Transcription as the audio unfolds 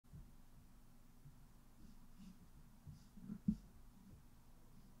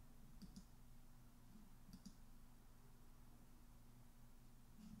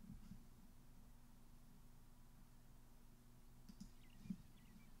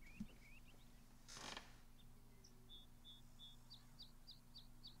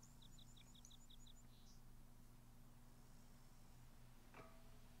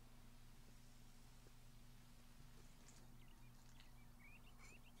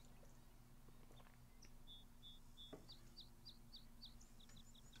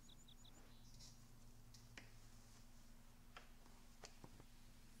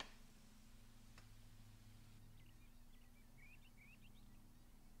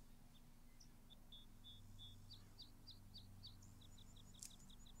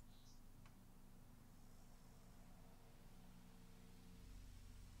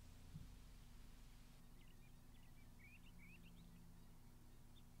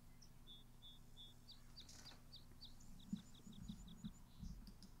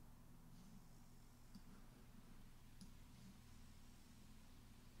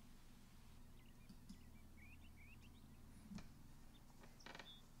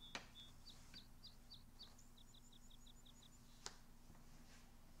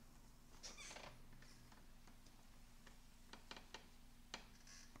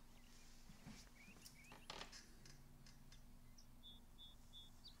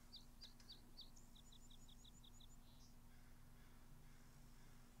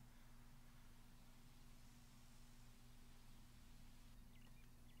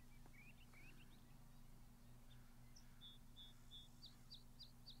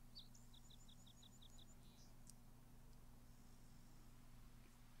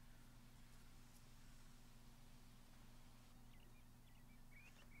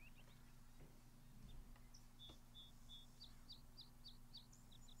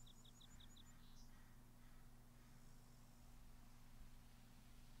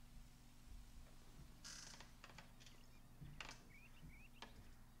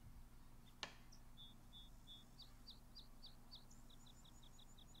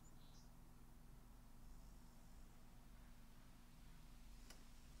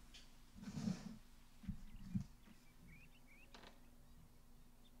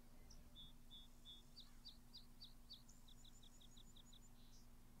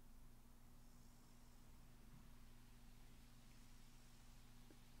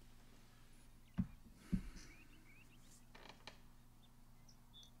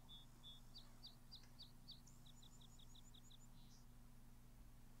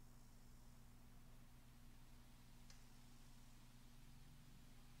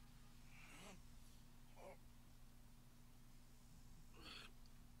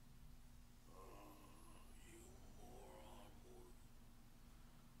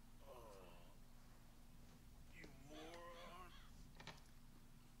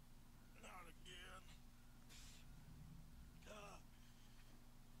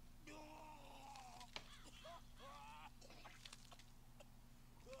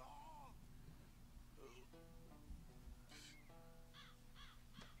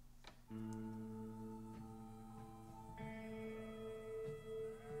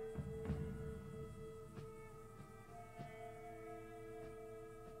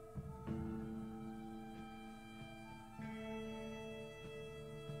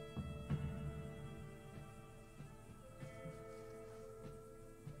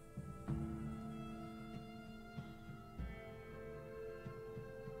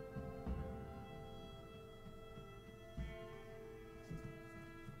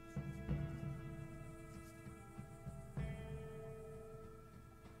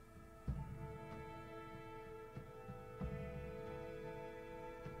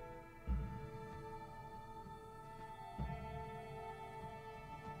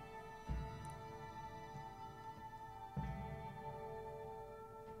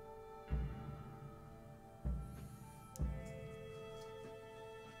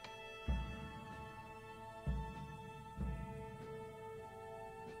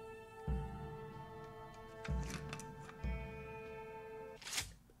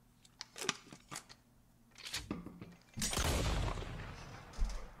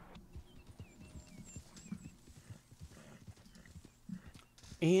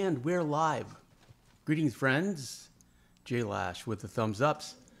And we're live. Greetings, friends. J Lash with the thumbs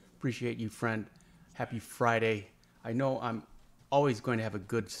ups. Appreciate you, friend. Happy Friday. I know I'm always going to have a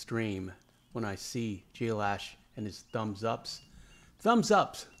good stream when I see J Lash and his thumbs ups. Thumbs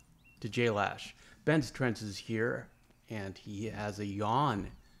ups to J Lash. Ben's Trends is here and he has a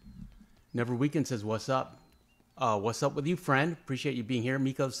yawn. Never Weekend says, what's up? What's up with you, friend? Appreciate you being here.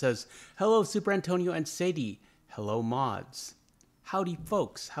 Miko says, hello, Super Antonio and Sadie. Hello, mods. Howdy,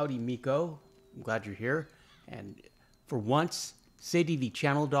 folks. Howdy, Miko. I'm glad you're here. And for once, Sadie the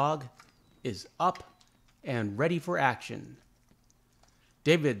channel dog is up and ready for action.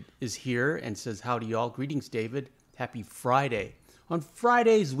 David is here and says, howdy, y'all. Greetings, David. Happy Friday. On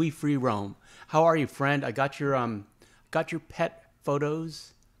Fridays, we free roam. How are you, friend? I got your pet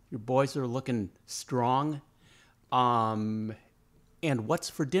photos. Your boys are looking strong. And what's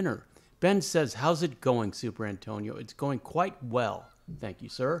for dinner? Ben says, how's it going, Super Antonio? It's going quite well. Thank you,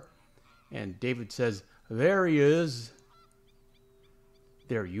 sir. And David says, there he is.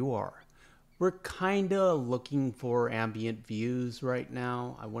 There you are. We're kind of looking for ambient views right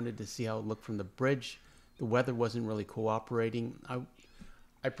now. I wanted to see how it looked from the bridge. The weather wasn't really cooperating.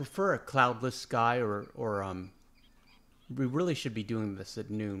 I prefer a cloudless sky or we really should be doing this at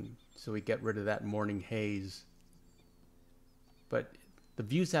noon so we get rid of that morning haze. But the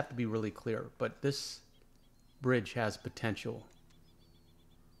views have to be really clear, but this bridge has potential.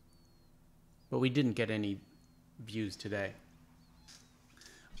 But we didn't get any views today.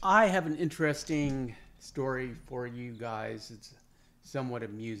 I have an interesting story for you guys. It's somewhat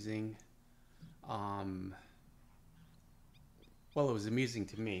amusing. Well, it was amusing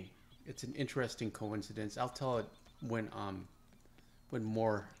to me. It's an interesting coincidence. I'll tell it when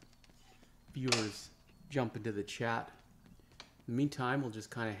more viewers jump into the chat. In the meantime, we'll just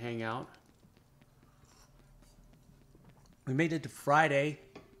kind of hang out. We made it to Friday.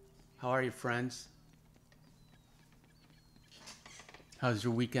 How are you, friends? How's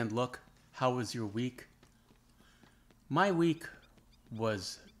your weekend look? How was your week? My week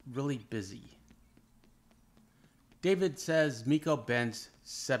was really busy. David says Miko Ben's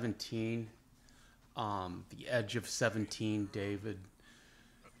 17. The edge of 17, David.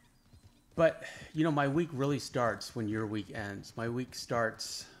 But, you know, my week really starts when your week ends. My week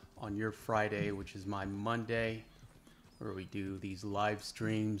starts on your Friday, which is my Monday, where we do these live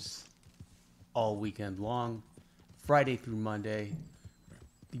streams all weekend long, Friday through Monday.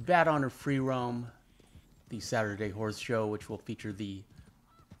 The Bad Honor Free Roam, the Saturday Horse Show, which will feature the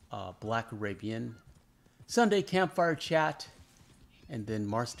Black Arabian, Sunday Campfire Chat, and then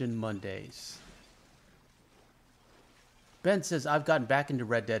Marston Mondays. Ben says, I've gotten back into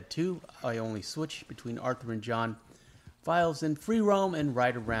Red Dead 2. I only switch between Arthur and John files and free roam and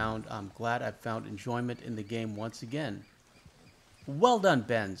ride around. I'm glad I've found enjoyment in the game once again. Well done,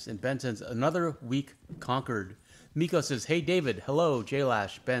 Benz. And Ben says, another week conquered. Miko says, hey, David. Hello,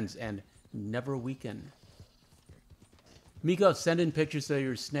 J-Lash, Benz, and Never Weekend. Miko, send in pictures of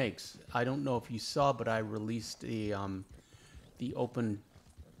your snakes. I don't know if you saw, but I released the open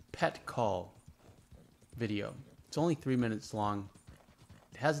pet call video. It's only 3 minutes long.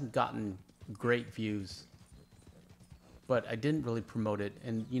 It hasn't gotten great views, but I didn't really promote it.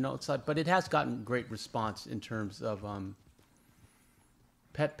 And you know, it's like, but it has gotten great response in terms of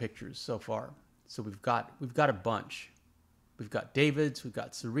pet pictures so far. So we've got a bunch. We've got David's, we've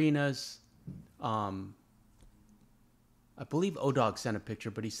got Serena's. I believe O-Dog sent a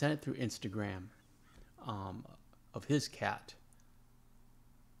picture, but he sent it through Instagram of his cat.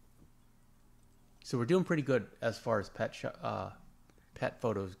 So we're doing pretty good as far as pet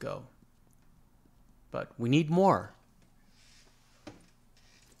photos go. But we need more.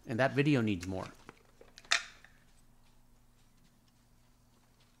 And that video needs more.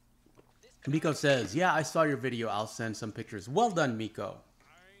 Miko says, yeah, I saw your video. I'll send some pictures. Well done, Miko.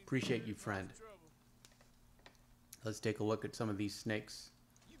 Appreciate you, friend. Let's take a look at some of these snakes.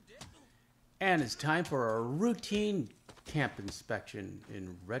 And it's time for a routine camp inspection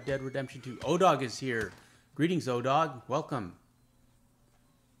in Red Dead Redemption 2. O-Dog is here. Greetings, O-Dog. Welcome.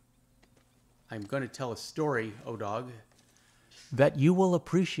 I'm going to tell a story, O-Dog, that you will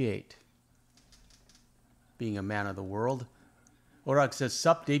appreciate. Being a man of the world. O-Dog says,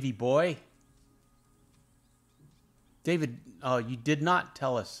 sup, Davy boy. David, you did not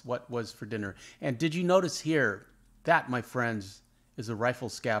tell us what was for dinner. And did you notice here, that, my friends, is a rifle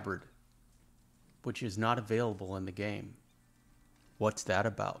scabbard, which is not available in the game. What's that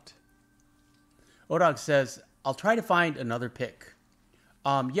about? O-Dog says, I'll try to find another pic.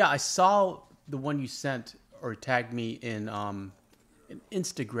 Yeah, I saw the one you sent or tagged me in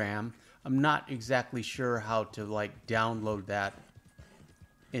Instagram. I'm not exactly sure how to like download that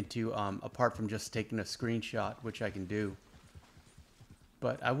into, apart from just taking a screenshot, which I can do.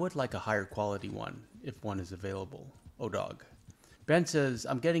 But I would like a higher quality one, if one is available. Oh, dog. Ben says,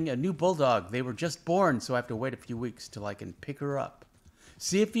 I'm getting a new bulldog. They were just born, so I have to wait a few weeks till I can pick her up.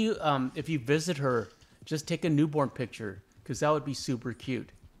 See if you visit her, just take a newborn picture, because that would be super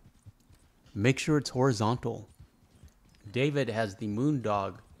cute. Make sure it's horizontal. David has the moon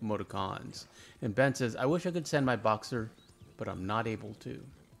dog emoticons. And Ben says, I wish I could send my boxer, but I'm not able to.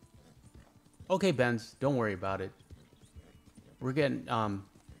 Okay, Benz, don't worry about it. We're getting,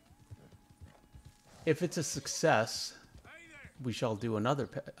 if it's a success, we shall do another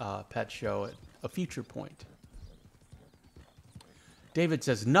pet show at a future point. David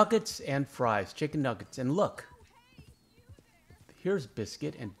says, nuggets and fries, chicken nuggets. And look, here's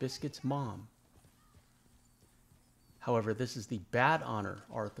Biscuit and Biscuit's mom. However, this is the bad honor,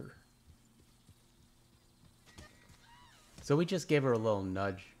 Arthur. So we just gave her a little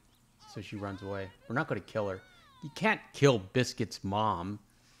nudge so she runs away. We're not going to kill her. You can't kill Biscuit's mom.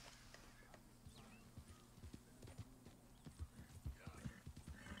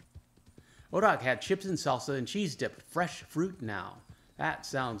 Odak had chips and salsa and cheese dip. Fresh fruit now. That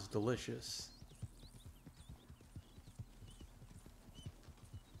sounds delicious.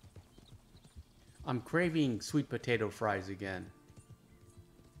 I'm craving sweet potato fries again.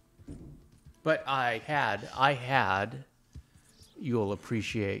 But I had, you'll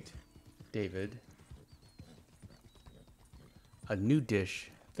appreciate, David, a new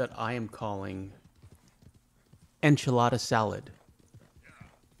dish that I am calling enchilada salad.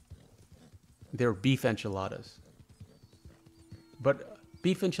 They're beef enchiladas. But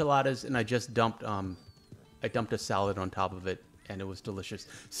beef enchiladas, and I just dumped a salad on top of it, and it was delicious.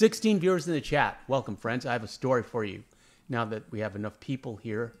 16 viewers in the chat. Welcome, friends. I have a story for you. Now that we have enough people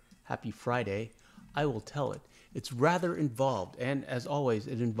here, happy Friday, I will tell it. It's rather involved, and as always,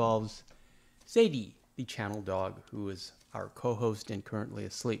 it involves Sadie, the channel dog, who is our co-host and currently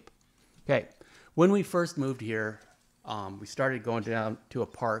asleep. Okay, when we first moved here, we started going down to a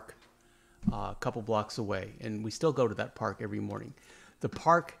park a couple blocks away, and we still go to that park every morning. The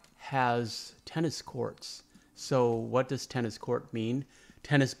park has tennis courts. So what does tennis court mean?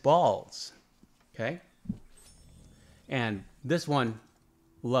 Tennis balls, okay? And this one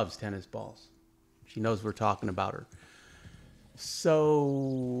loves tennis balls. She knows we're talking about her.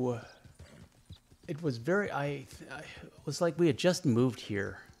 So it was it was like we had just moved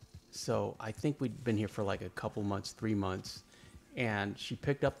here. So I think we'd been here for like a couple months, 3 months. And she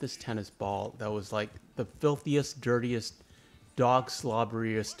picked up this tennis ball that was like the filthiest, dirtiest, dog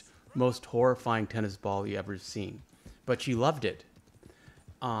slobberiest, most horrifying tennis ball you ever seen. But she loved it.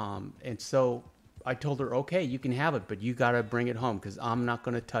 And so I told her, okay, you can have it, but you got to bring it home because I'm not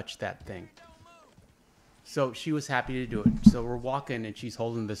going to touch that thing. So she was happy to do it. So we're walking and she's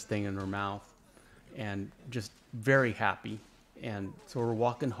holding this thing in her mouth and just very happy. And so we're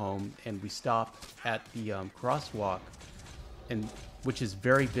walking home and we stopped at the crosswalk, and which is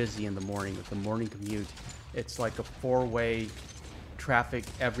very busy in the morning with the morning commute. It's like a four-way traffic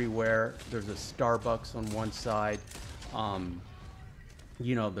everywhere. There's a Starbucks on one side.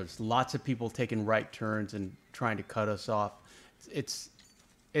 You know, there's lots of people taking right turns and trying to cut us off. It's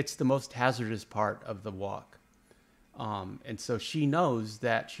the most hazardous part of the walk. And so she knows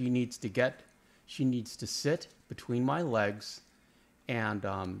that she needs to sit between my legs, and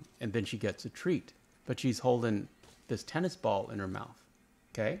then she gets a treat. But she's holding this tennis ball in her mouth.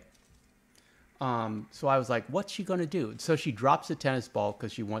 Okay. So I was like, what's she going to do? So she drops the tennis ball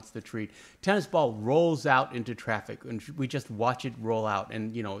because she wants the treat. Tennis ball rolls out into traffic and we just watch it roll out.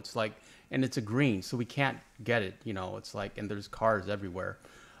 And, you know, it's like, and it's a green, so we can't get it, you know, it's like, and there's cars everywhere.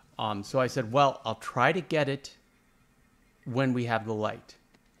 So I said, well, I'll try to get it when we have the light.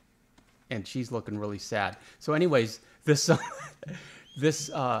 And she's looking really sad. So anyways, this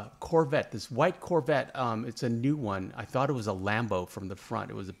Corvette, this white Corvette, it's a new one. I thought it was a Lambo from the front.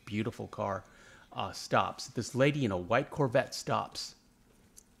 It was a beautiful car. Stops. This lady in a white Corvette stops,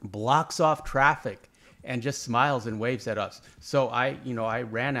 blocks off traffic, and just smiles and waves at us. So I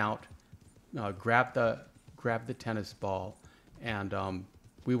ran out, grabbed the tennis ball, and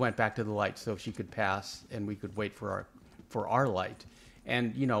we went back to the light so she could pass and we could wait for our light.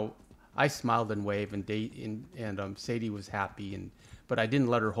 And you know, I smiled and waved, and Sadie was happy, but I didn't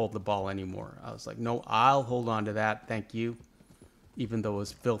let her hold the ball anymore. I was like, no, I'll hold on to that, thank you, even though it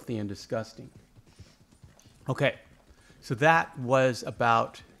was filthy and disgusting. Okay, so that was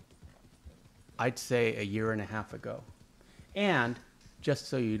about, I'd say, a year and a half ago. And just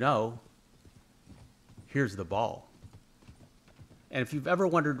so you know, here's the ball. And if you've ever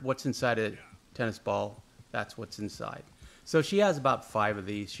wondered what's inside a tennis ball, that's what's inside. So she has about 5 of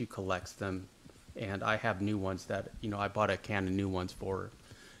these. She collects them, and I have new ones that, I bought a can of new ones for her.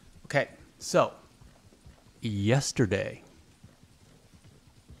 Okay, so yesterday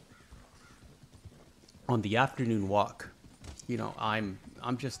on the afternoon walk, I'm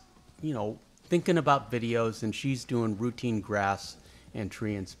just, thinking about videos, and she's doing routine grass and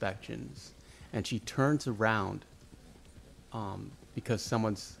tree inspections, and she turns around because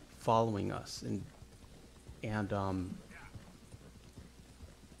someone's following us, and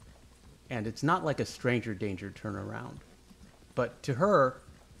it's not like a stranger danger turnaround, but to her,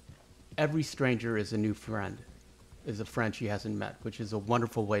 every stranger is a new friend, is a friend she hasn't met, which is a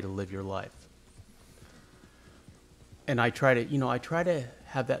wonderful way to live your life. And I try to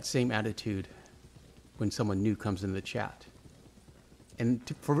have that same attitude when someone new comes in the chat. And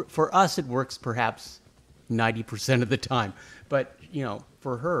for us, it works perhaps 90% of the time. But,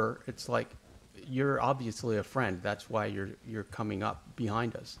 for her, it's like, you're obviously a friend. That's why you're coming up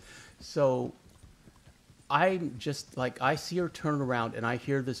behind us. So I'm just like, I see her turn around and I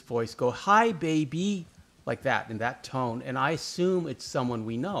hear this voice go, "Hi, baby," like that, in that tone. And I assume it's someone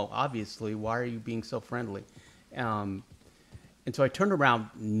we know, obviously. Why are you being so friendly? And so I turned around,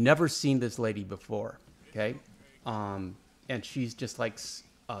 never seen this lady before, okay? And she's just like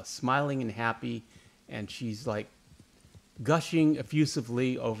smiling and happy, and she's like gushing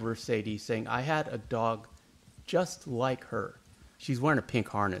effusively over Sadie, saying, "I had a dog just like her." She's wearing a pink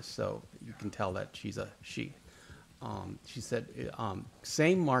harness, so you can tell that she's a she. She said,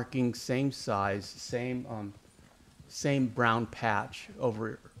 same marking, same size, same brown patch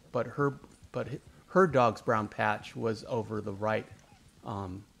over, but her dog's brown patch was over the right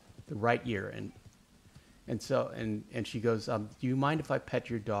ear, and she goes, "Do you mind if I pet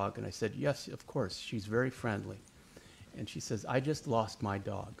your dog?" And I said, "Yes, of course." She's very friendly, and she says, "I just lost my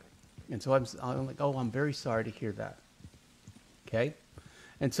dog," and so I'm like, "Oh, I'm very sorry to hear that." Okay,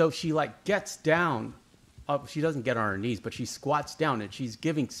 and so she like gets down. She doesn't get on her knees, but she squats down and she's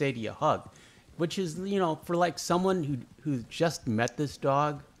giving Sadie a hug, which is, for like someone who just met this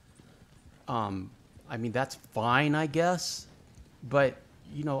dog. I mean, that's fine, I guess, but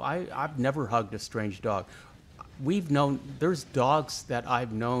I've never hugged a strange dog. There's dogs that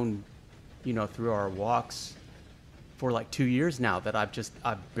I've known, through our walks for like 2 years now that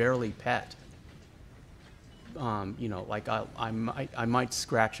I've barely pet. Like I might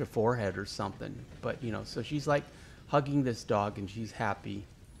scratch a forehead or something, but so she's like hugging this dog and she's happy,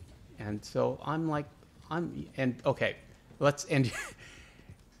 and so I'm like, okay, let's end.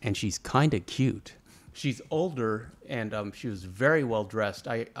 And she's kind of cute. She's older, and she was very well dressed.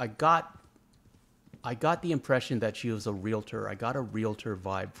 I got the impression that she was a realtor. I got a realtor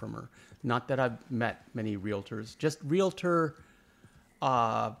vibe from her. Not that I've met many realtors, just realtor,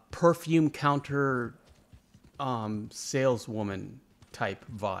 perfume counter, saleswoman type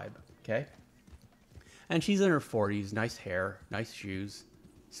vibe. Okay. And she's in her 40s. Nice hair, nice shoes,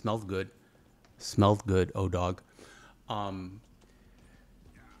 smelled good. Oh, dog.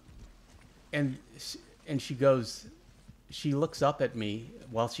 And she goes, she looks up at me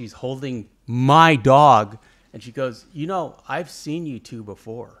while she's holding my dog, and she goes, "I've seen you two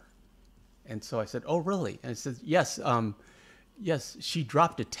before." And so I said, "Oh, really?" And I said, "Yes, yes." She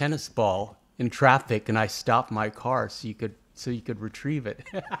dropped a tennis ball in traffic, and I stopped my car so you could retrieve it.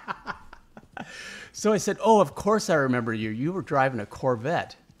 So I said, "Oh, of course I remember you. You were driving a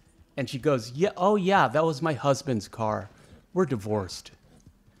Corvette." And she goes, "Yeah, oh yeah, that was my husband's car. We're divorced."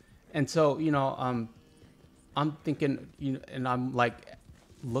 And so, I'm thinking, and I'm like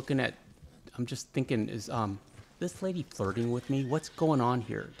I'm just thinking, is this lady flirting with me? What's going on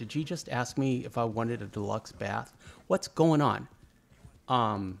here? Did she just ask me if I wanted a deluxe bath? What's going on?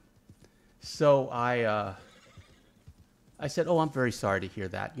 So I said, "Oh, I'm very sorry to hear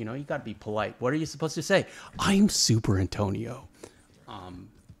that. You got to be polite. What are you supposed to say?" "I'm Superantonio."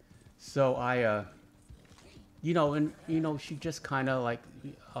 So I, she just kind of like,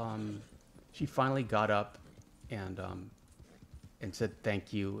 she finally got up and said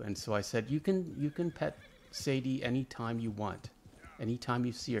thank you. And so I said, you can pet Sadie anytime you want. Anytime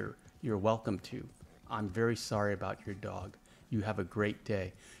you see her, you're welcome to. I'm very sorry about your dog. You have a great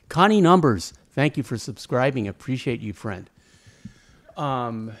day. Connie Numbers, thank you for subscribing. Appreciate you, friend.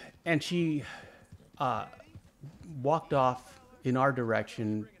 And she walked off in our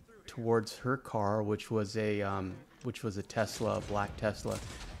direction towards her car, which was a Tesla, a black Tesla.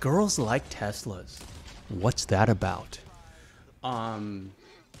 Girls like Teslas. What's that about? And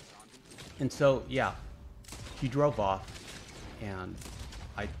so, yeah, she drove off, and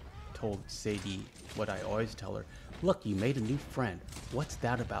I told Sadie what I always tell her: "Look, you made a new friend. What's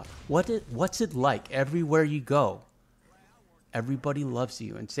that about? What's it like everywhere you go? Everybody loves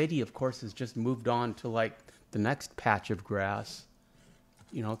you. And Sadie, of course, has just moved on to like the next patch of grass.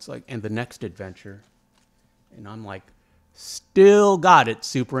 You know, it's like, and the next adventure. And I'm like, still got it,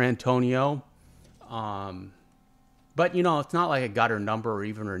 Super Antonio. But, you know, it's not like I got her number or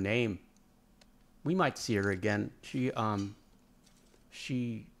even her name. We might see her again. She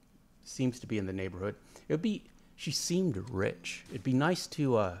seems to be in the neighborhood. She seemed rich. It'd be nice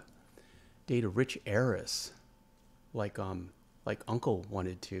to date a rich heiress, like Uncle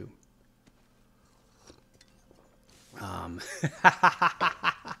wanted to.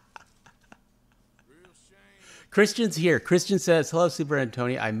 Christian's here. Christian says, hello, Super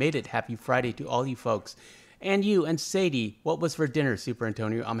Antonio. I made it. Happy Friday to all you folks. And you and Sadie, what was for dinner, Super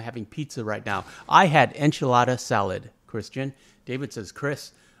Antonio? I'm having pizza right now. I had enchilada salad, Christian. David says,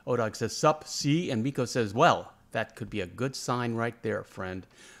 Chris. Odog says, sup, see? And Miko says, well, that could be a good sign right there, friend.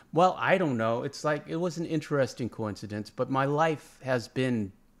 Well, I don't know. It's like, it was an interesting coincidence, but my life has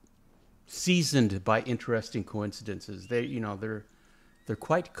been seasoned by interesting coincidences. They're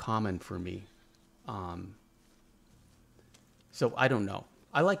quite common for me. So I don't know.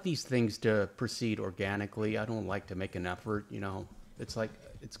 I like these things to proceed organically. I don't like to make an effort, you know. It's like,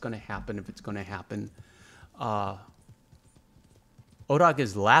 it's going to happen if it's going to happen. Odog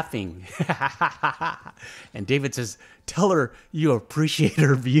is laughing. And David says, tell her you appreciate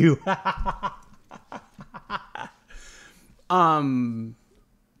her view.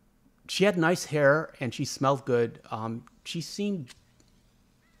 She had nice hair and she smelled good. She seemed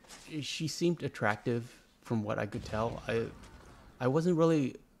attractive from what I could tell. I wasn't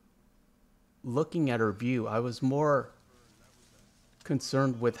really looking at her view. I was more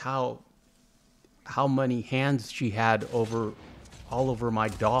concerned with how many hands she had all over my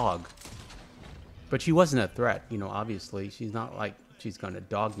dog. But she wasn't a threat, you know, obviously. She's not like she's going to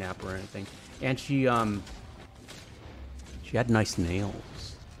dog nap or anything. And she had nice nails.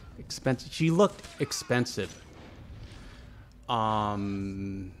 Expensive. She looked expensive.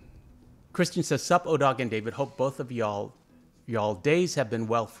 Christian says, sup, Odog and David. Hope both of y'all days have been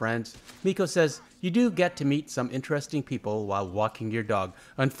well, friends. Miko says, you do get to meet some interesting people while walking your dog.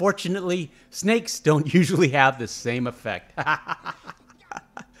 Unfortunately, snakes don't usually have the same effect.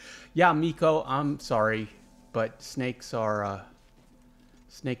 Yeah, Miko, I'm sorry, but snakes are a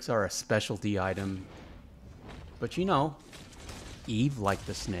specialty item. But you know, Eve liked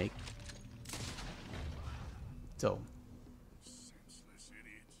the snake. So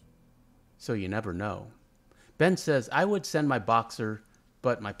you never know. Ben says, I would send my boxer,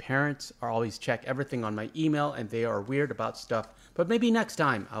 but my parents always check everything on my email and they are weird about stuff. But maybe next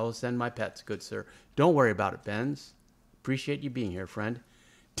time I will send my pets, good sir. Don't worry about it, Benz. Appreciate you being here, friend.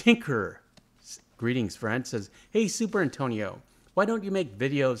 Tinker, greetings, friend, says, hey, Super Antonio, why don't you make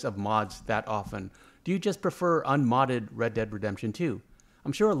videos of mods that often? Do you just prefer unmodded Red Dead Redemption 2?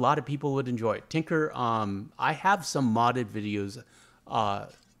 I'm sure a lot of people would enjoy it. Tinker, I have some modded videos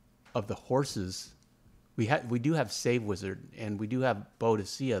of the horses. We do have Save Wizard, and we do have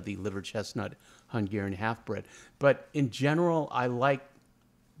Boadicea, the liver chestnut Hungarian half-bred. But in general, I like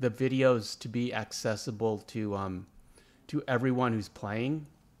the videos to be accessible to everyone who's playing.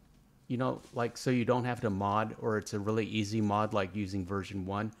 You know, like, so you don't have to mod, or it's a really easy mod, like using version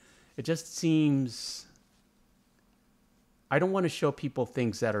 1. It just seems... I don't want to show people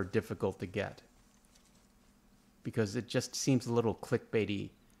things that are difficult to get, because it just seems a little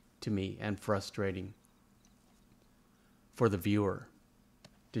clickbaity to me and frustrating for the viewer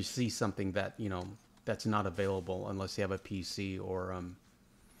to see something that, you know, that's not available unless you have a PC or,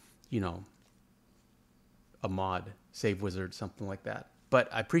 you know, a mod, Save Wizard, something like that. But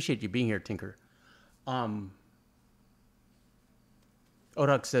I appreciate you being here, Tinker. Odog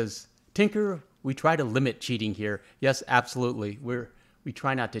says, Tinker, we try to limit cheating here. Yes, absolutely. We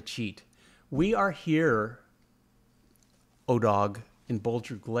try not to cheat. We are here, Odog, in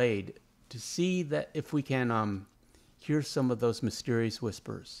Boulder Glade, to see that if we can hear some of those mysterious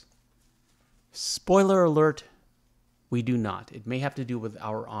whispers. Spoiler alert, we do not. It may have to do with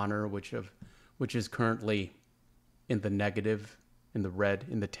our honor, which is currently in the negative, in the red,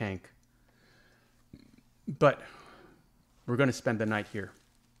 in the tank. But we're going to spend the night here.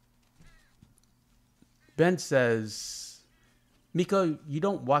 Ben says, Miko, you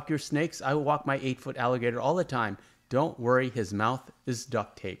don't walk your snakes. I walk my 8-foot alligator all the time. Don't worry, his mouth is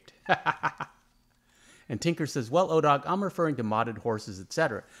duct taped. And Tinker says, well, Odog, I'm referring to modded horses,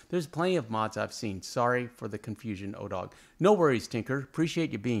 etc. There's plenty of mods I've seen. Sorry for the confusion, Odog. No worries, Tinker.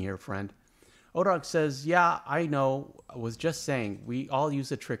 Appreciate you being here, friend. Odog says, yeah, I know. I was just saying, we all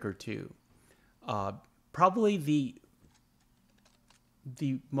use a trick or two. Probably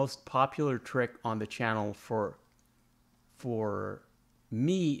the most popular trick on the channel for for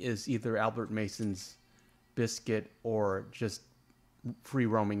me is either Albert Mason's Biscuit or just free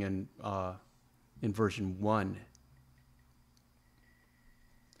roaming in version 1.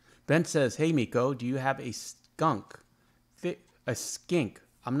 Ben says, "Hey Miko, do you have a skunk? A skink?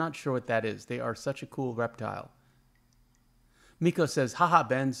 I'm not sure what that is. They are such a cool reptile." Miko says, "Haha,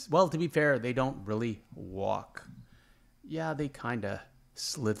 Benz. Well, to be fair, they don't really walk. Yeah, they kind of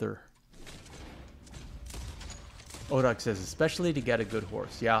slither." Odog says, "Especially to get a good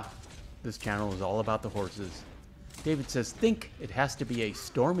horse." Yeah, this channel is all about the horses. David says, "Think it has to be a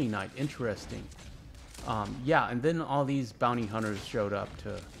stormy night. Interesting." Yeah, and then all these bounty hunters showed up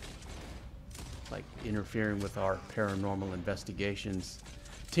to, like, interfering with our paranormal investigations.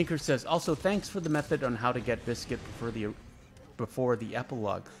 Tinker says, "Also, thanks for the method on how to get Biscuit before the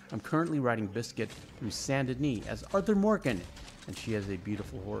epilogue. I'm currently riding Biscuit through Saint Denis as Arthur Morgan, and she has a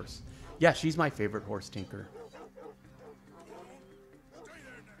beautiful horse." Yeah, she's my favorite horse, Tinker.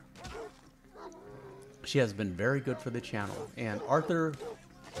 She has been very good for the channel, and Arthur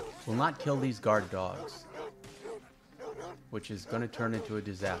will not kill these guard dogs, which is going to turn into a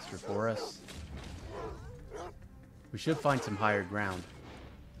disaster for us. We should find some higher ground.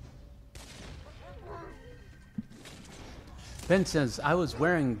 Ben says, "I was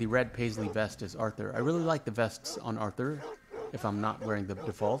wearing the red paisley vest as Arthur. I really like the vests on Arthur, if I'm not wearing the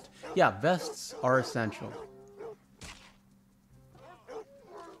default." Yeah, vests are essential.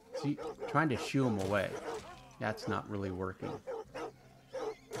 See, trying to shoo him away. That's not really working.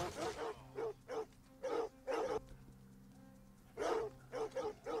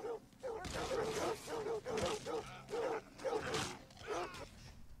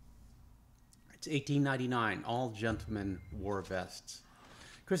 It's 1899. All gentlemen wore vests.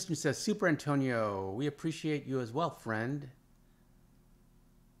 Christian says, "Super Antonio, we appreciate you as well, friend."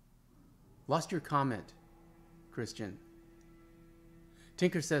 Lost your comment, Christian.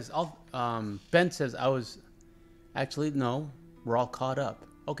 Tinker says, Ben says, "I was..." Actually, no. We're all caught up.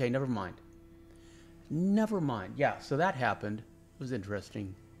 Okay, never mind. Never mind. Yeah, so that happened. It was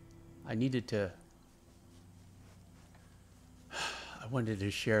interesting. I needed to... I wanted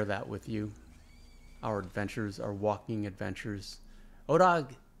to share that with you. Our adventures, our walking adventures.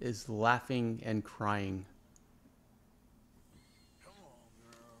 Odog is laughing and crying. Come on,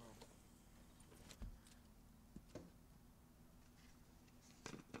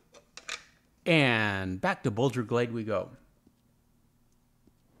 girl. And back to Bulger Glade we go.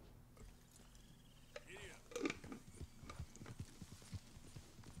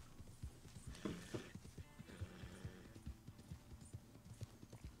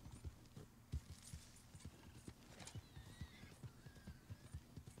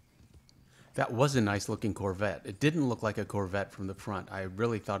 That was a nice looking Corvette. It didn't look like a Corvette from the front. I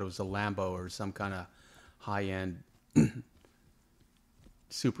really thought it was a Lambo or some kind of high-end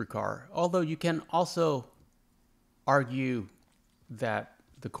supercar. Although you can also argue that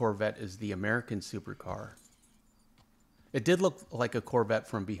the Corvette is the American supercar. It did look like a Corvette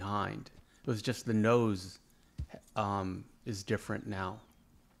from behind. It was just the nose is different now.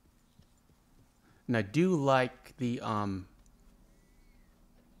 And I do like the...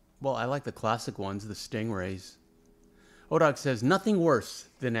 well, I like the classic ones, the Stingrays. Odog says, "Nothing worse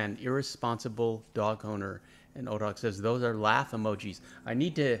than an irresponsible dog owner." And Odog says, "Those are laugh emojis." I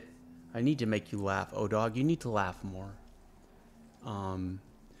need to make you laugh, Odog. You need to laugh more.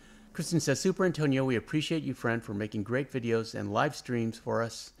 Kristen says, "Super Antonio, we appreciate you, friend, for making great videos and live streams for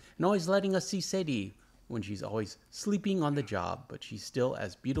us, and always letting us see Sadie when she's always sleeping on the job, but she's still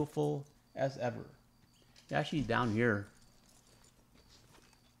as beautiful as ever." Yeah, she's down here.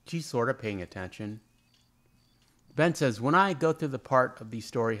 She's sort of paying attention. Ben says, "When I go through the part of the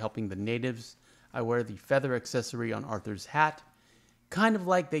story helping the natives, I wear the feather accessory on Arthur's hat, kind of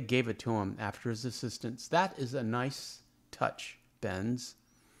like they gave it to him after his assistance. That is a nice touch, Benz."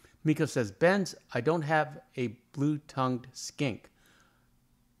 Miko says, "Benz, I don't have a blue-tongued skink."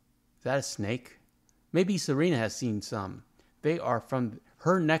 Is that a snake? Maybe Serena has seen some. They are from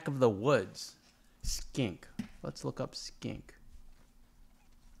her neck of the woods. Skink. Let's look up skink.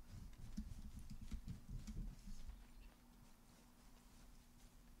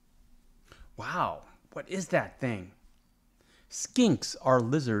 Wow, what is that thing? Skinks are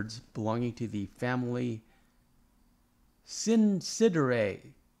lizards belonging to the family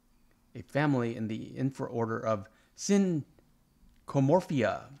Syncytidae, a family in the infraorder of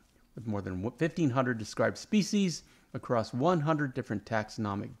Syncomorphia, with more than 1,500 described species across 100 different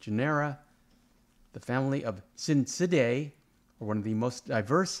taxonomic genera. The family of Syncytidae are one of the most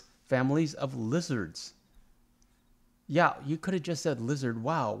diverse families of lizards. Yeah, you could have just said lizard.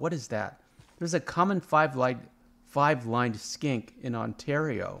 Wow, what is that? There's a common five-lined skink in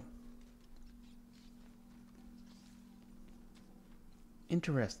Ontario.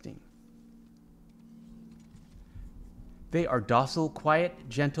 Interesting. They are docile, quiet,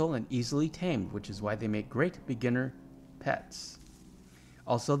 gentle, and easily tamed, which is why they make great beginner pets.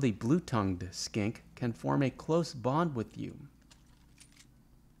 Also, the blue-tongued skink can form a close bond with you.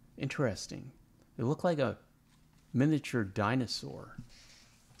 Interesting. They look like a miniature dinosaur.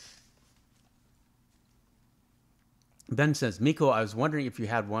 Ben says, Miko, I was wondering if you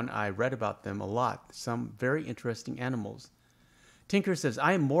had one. I read about them a lot. Some very interesting animals. Tinker says,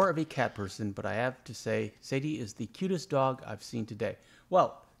 I am more of a cat person, but I have to say, Sadie is the cutest dog I've seen today.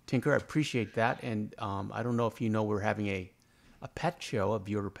 Well, Tinker, I appreciate that. And I don't know if you know we're having a pet show, a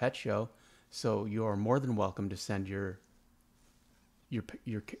viewer pet show. So you are more than welcome to send your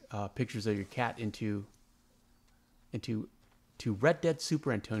pictures of your cat to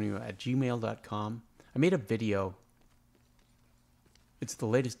reddeadsuperantonio@gmail.com. I made a video. It's the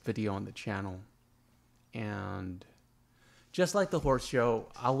latest video on the channel. And just like the horse show,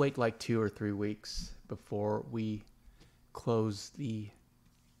 I'll wait like 2 or 3 weeks before we close the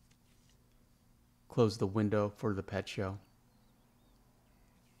window for the pet show.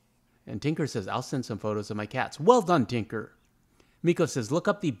 And Tinker says, I'll send some photos of my cats. Well done, Tinker. Miko says, look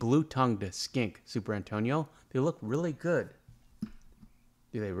up the blue-tongued skink, Super Antonio. They look really good.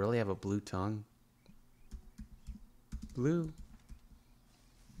 Do they really have a blue tongue? Blue-tongued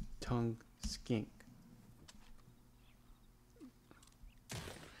skink.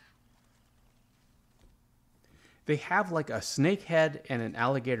 They have like a snake head and an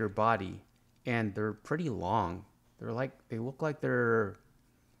alligator body, and they're pretty long. They look like they're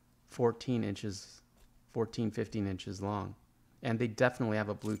 15 inches long. And they definitely have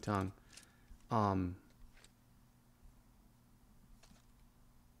a blue tongue.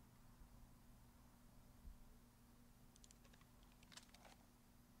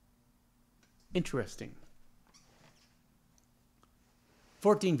 Interesting.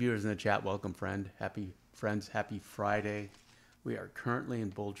 14 viewers in the chat. Welcome, friend. Happy Friday. We are currently in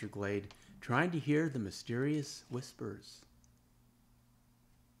Boulder Glade, trying to hear the mysterious whispers.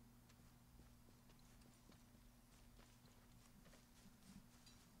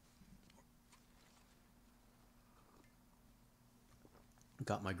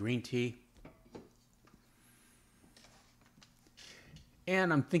 Got my green tea.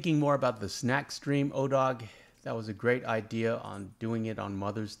 And I'm thinking more about the snack stream, ODog. That was a great idea on doing it on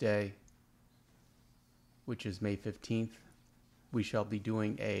Mother's Day, which is May 15th. We shall be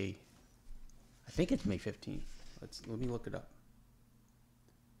doing I think it's May 15th. Let me look it up.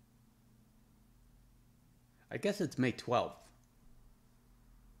 I guess it's May 12th.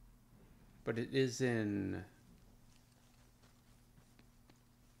 But it is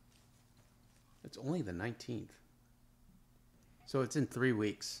it's only the 19th. So it's in 3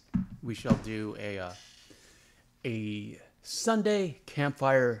 weeks. We shall do a Sunday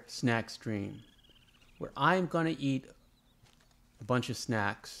campfire snack stream where I'm going to eat a bunch of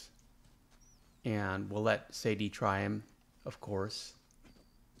snacks, and we'll let Sadie try them, of course.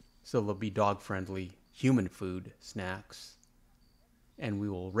 So they'll be dog-friendly human food snacks. And we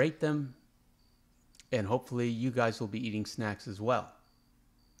will rate them, and hopefully you guys will be eating snacks as well.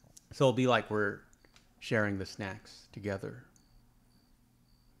 So it'll be like we're sharing the snacks together.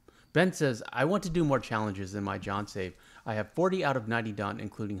 Ben says, I want to do more challenges in my John save. I have 40 out of 90 done,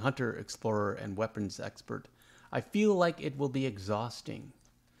 including Hunter, Explorer, and Weapons Expert. I feel like it will be exhausting.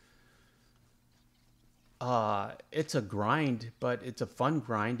 It's a grind, but it's a fun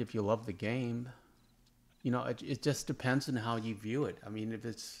grind if you love the game. You know, it just depends on how you view it. I mean,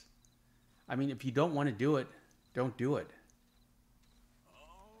 if you don't want to do it, don't do it.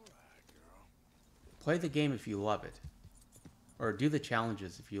 Play the game if you love it. Or do the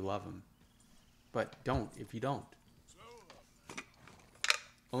challenges if you love them. But don't if you don't.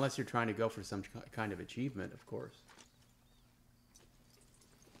 Unless you're trying to go for some kind of achievement, of course.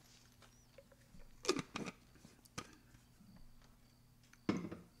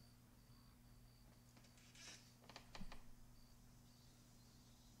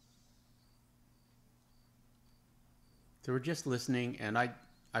 So we're just listening, and I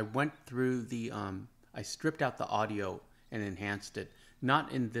went through I stripped out the audio and enhanced it.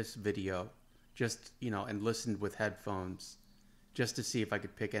 Not in this video, just, and listened with headphones just to see if I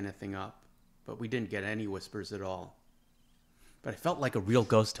could pick anything up. But we didn't get any whispers at all. But I felt like a real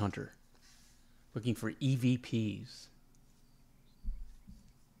ghost hunter, looking for EVPs.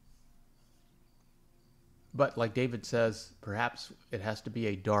 But like David says, perhaps it has to be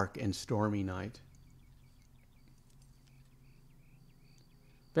a dark and stormy night.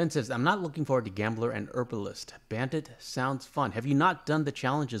 Ben says, I'm not looking forward to Gambler and Herbalist. Bandit sounds fun. Have you not done the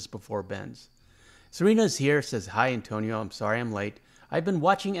challenges before, Benz? Serena's here, says, hi, Antonio. I'm sorry I'm late. I've been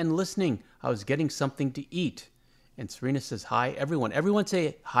watching and listening. I was getting something to eat. And Serena says, hi, everyone. Everyone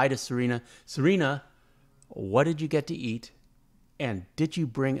say hi to Serena. Serena, what did you get to eat? And did you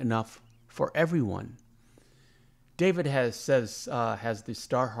bring enough for everyone? David has the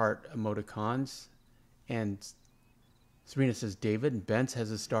star heart emoticons. And Serena says, David. And Benz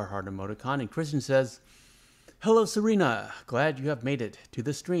has a star heart emoticon. And Christian says, hello, Serena. Glad you have made it to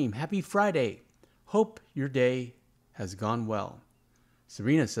the stream. Happy Friday. Hope your day has gone well.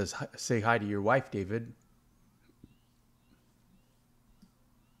 Serena says, say hi to your wife, David.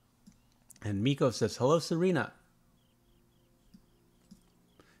 And Miko says, hello, Serena.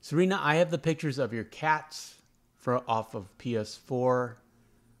 Serena, I have the pictures of your cats off of PS4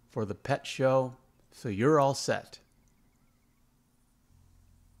 for the pet show, so you're all set.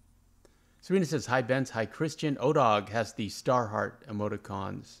 Serena says, hi, Benz. Hi, Christian. Odog has the star heart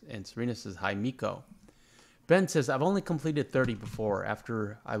emoticons. And Serena says, hi, Miko. Ben says, I've only completed 30 before.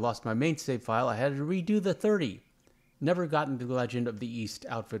 After I lost my main save file, I had to redo the 30. Never gotten the Legend of the East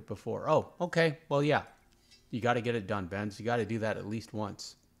outfit before. Oh, okay. Well, yeah. You got to get it done, Benz. You got to do that at least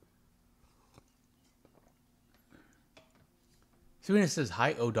once. Serena says,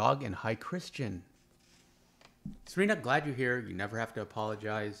 hi, Odog, and hi, Christian. Serena, glad you're here. You never have to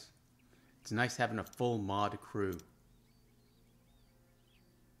apologize. It's nice having a full mod crew.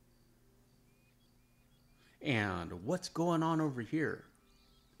 And what's going on over here?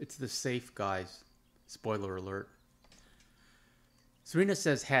 It's the safe, guys. Spoiler alert. Serena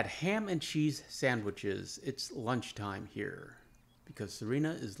says, had ham and cheese sandwiches. It's lunchtime here. Because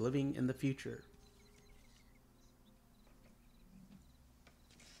Serena is living in the future.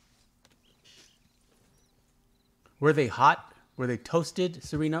 Were they hot? Were they toasted,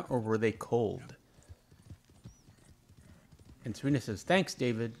 Serena, or were they cold? And Serena says, thanks,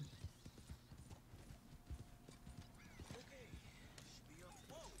 David.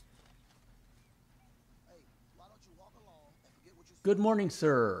 Good morning,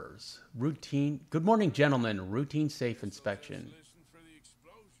 sirs. Good morning, gentlemen. Routine safe inspection.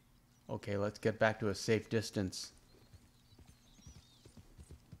 Okay, let's get back to a safe distance.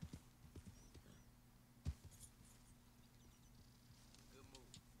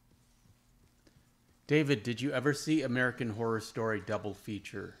 David, did you ever see American Horror Story double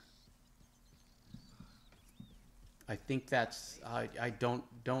feature? I think that's I don't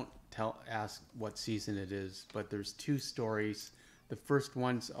ask what season it is, but there's two stories. The first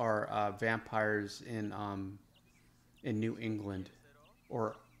ones are vampires in New England,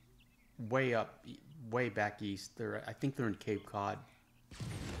 or way back east. I think they're in Cape Cod.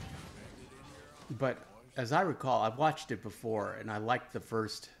 But as I recall, I've watched it before, and I liked the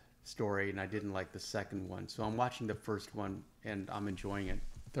first story, and I didn't like the second one. So I'm watching the first one, and I'm enjoying it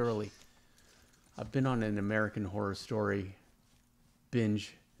thoroughly. I've been on an American Horror Story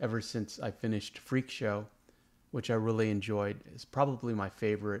binge ever since I finished Freak Show, which I really enjoyed. It's probably my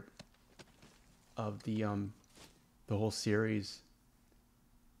favorite of the whole series.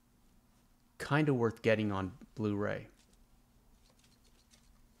 Kind of worth getting on Blu-ray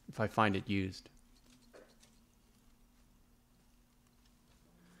if I find it used.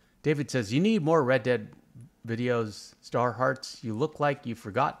 David says, you need more Red Dead videos, Star Hearts. You look like you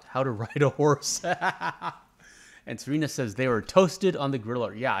forgot how to ride a horse. And Serena says they were toasted on the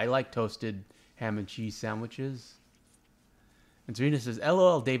griller. Yeah, I like toasted ham and cheese sandwiches. And Serena says,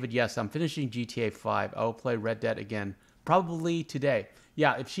 LOL, David, yes, I'm finishing GTA 5. I will play Red Dead again, probably today.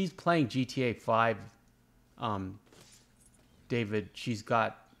 Yeah, if she's playing GTA 5, David, she's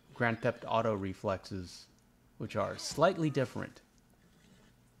got Grand Theft Auto reflexes, which are slightly different.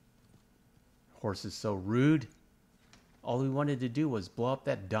 Horse is so rude. All we wanted to do was blow up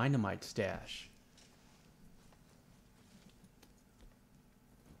that dynamite stash.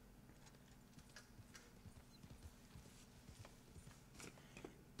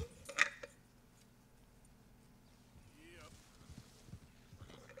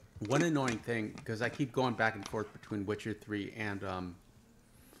 One annoying thing, because I keep going back and forth between Witcher 3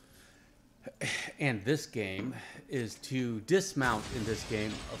 and this game, is to dismount in this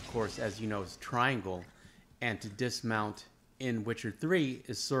game, of course, as you know, is triangle, and to dismount in Witcher 3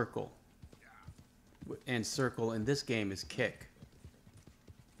 is circle. And circle in this game is kick.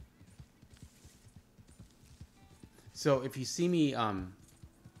 So if you see me,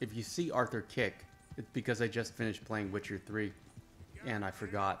 if you see Arthur kick, it's because I just finished playing Witcher 3 and I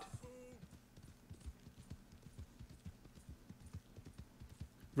forgot.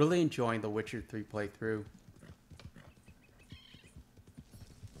 Really enjoying the Witcher 3 playthrough.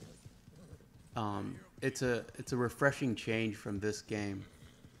 It's a refreshing change from this game.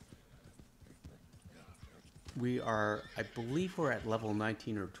 We are, I believe we're at level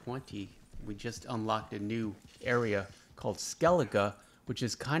 19 or 20. We just unlocked a new area called Skellige, which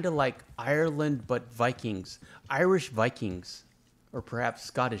is kind of like Ireland but Vikings. Irish Vikings, or perhaps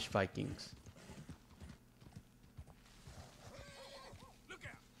Scottish Vikings.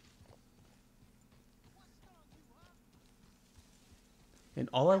 And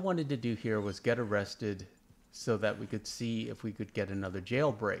all I wanted to do here was get arrested so that we could see if we could get another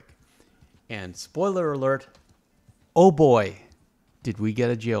jailbreak. And spoiler alert, oh boy, did we get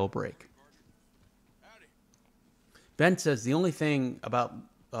a jailbreak. Ben says the only thing about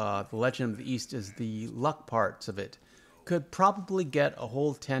the Legend of the East is the luck parts of it. Could probably get a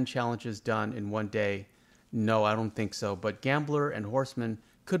whole 10 challenges done in one day. No, I don't think so. But Gambler and Horseman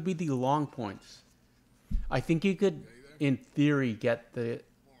could be the long points. I think you could, in theory, get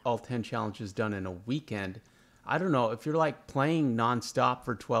all 10 challenges done in a weekend. I don't know. If you're like playing nonstop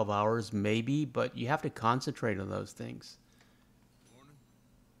for 12 hours, maybe, but you have to concentrate on those things.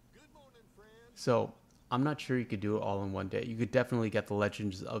 So I'm not sure you could do it all in one day. You could definitely get the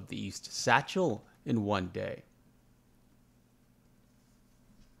Legends of the East Satchel in one day.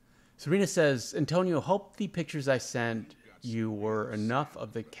 Serena says, Antonio, hope the pictures I sent you were enough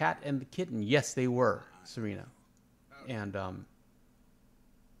of the cat and the kitten. Yes, they were, Serena. And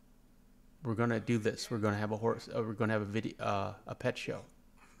we're gonna do this. We're gonna have a horse. We're gonna have a video, a pet show.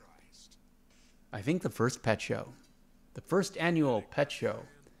 I think the first pet show, the first annual pet show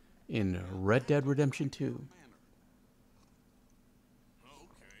in Red Dead Redemption 2.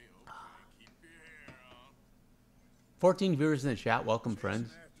 14 viewers in the chat. Welcome, friends.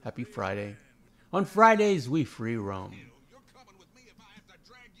 Happy Friday. On Fridays, we free roam.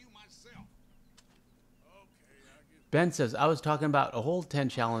 Ben says, I was talking about a whole 10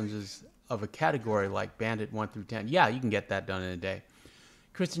 challenges of a category like Bandit 1 through 10. Yeah, you can get that done in a day.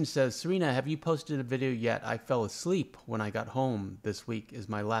 Kristen says, Serena, have you posted a video yet? I fell asleep when I got home this week. Is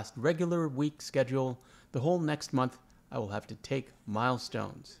my last regular week schedule. The whole next month, I will have to take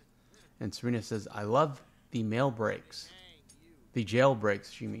milestones. And Serena says, I love the mail breaks. The jail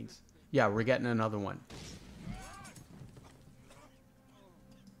breaks, she means. Yeah, we're getting another one.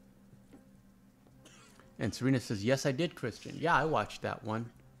 And Serena says, yes, I did, Christian. Yeah, I watched that one.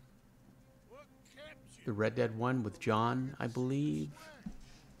 The Red Dead one with John, I believe.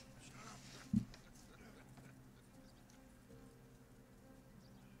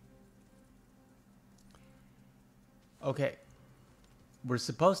 Okay. We're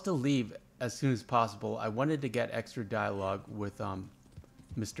supposed to leave as soon as possible. I wanted to get extra dialogue with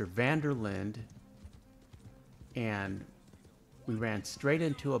Mr. Vanderland. And we ran straight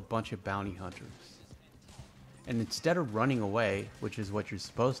into a bunch of bounty hunters. And instead of running away, which is what you're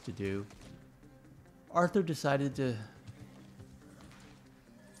supposed to do, Arthur decided to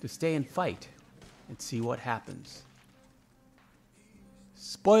stay and fight and see what happens.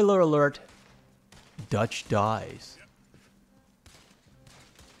 Spoiler alert, Dutch dies.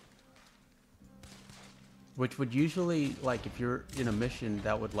 Which would usually, like, if you're in a mission,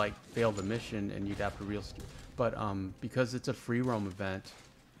 that would, like, fail the mission and you'd have to but because it's a free roam event,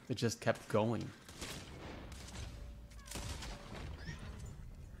 it just kept going.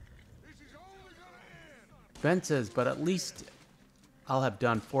 Ben says, but at least I'll have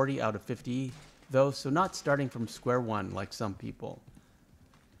done 40 out of 50, though, so not starting from square one like some people.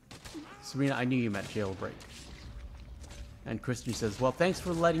 Serena, I knew you meant jailbreak. And Christian says, well, thanks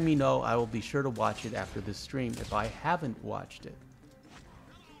for letting me know. I will be sure to watch it after this stream if I haven't watched it.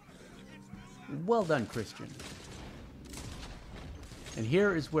 Well done, Christian. And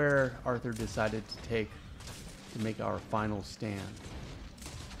here is where Arthur decided to make our final stand.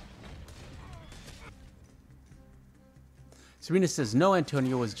 Serena says, no,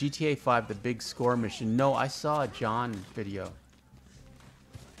 Antonio, was GTA 5 the big score mission? No, I saw a John video.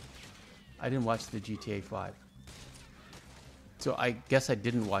 I didn't watch the GTA 5. So I guess I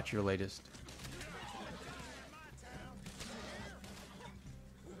didn't watch your latest.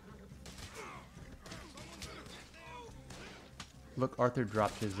 Look, Arthur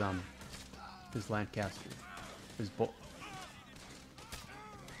dropped his Lancaster. His bolt.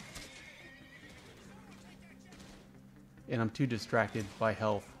 And I'm too distracted by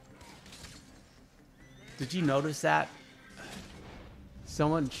health. Did you notice that?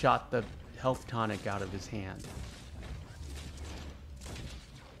 Someone shot the health tonic out of his hand.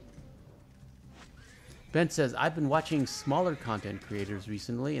 Ben says, I've been watching smaller content creators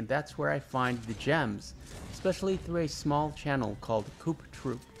recently, and that's where I find the gems, especially through a small channel called Coop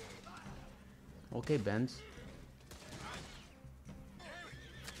Troop. Okay, Benz.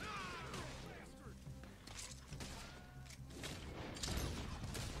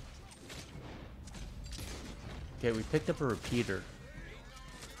 Okay, we picked up a repeater.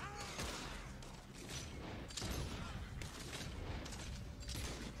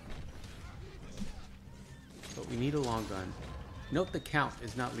 But we need a long gun. Note the Count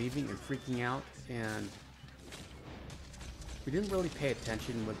is not leaving and freaking out, and we didn't really pay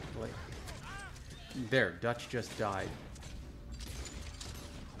attention with, like... There, Dutch just died.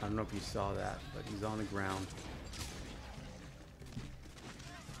 I don't know if you saw that, but he's on the ground.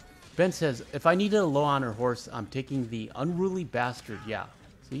 Ben says, if I needed a low honor horse, I'm taking the Unruly Bastard. Yeah,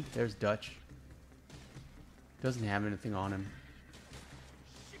 see, there's Dutch. Doesn't have anything on him.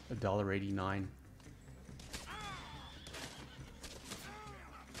 $1.89.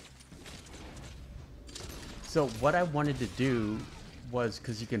 So what I wanted to do was,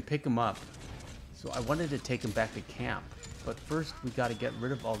 because you can pick him up, so I wanted to take him back to camp. But first we got to get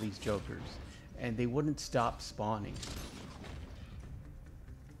rid of all these jokers, and they wouldn't stop spawning.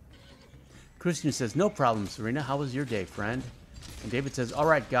 Christian says, no problem, Serena. How was your day, friend? And David says, all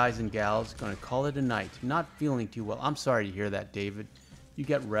right, guys and gals, gonna call it a night. Not feeling too well. I'm sorry to hear that, David. You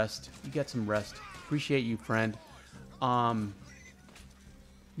get rest. You get some rest. Appreciate you, friend.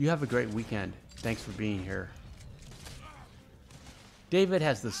 You have a great weekend. Thanks for being here. David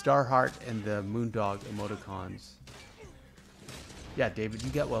has the Star Heart and the Moondog emoticons. Yeah, David, you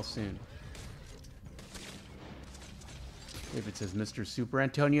get well soon. David says, Mr. Super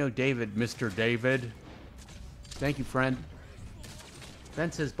Antonio. David, Mr. David. Thank you, friend.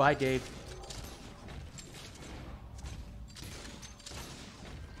 Ben says, bye, Dave.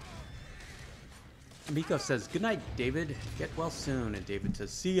 Miko says, good night, David. Get well soon. And David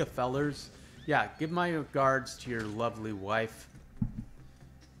says, see ya, fellers. Yeah, give my regards to your lovely wife.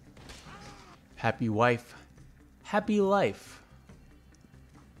 Happy wife. Happy life.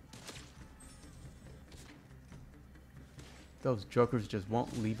 Those jokers just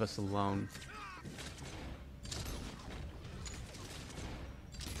won't leave us alone.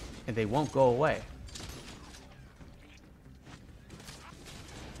 And they won't go away.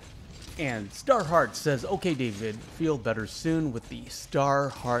 And Starheart says, okay, David, feel better soon with the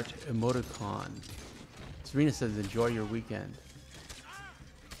Starheart emoticon. Serena says, enjoy your weekend.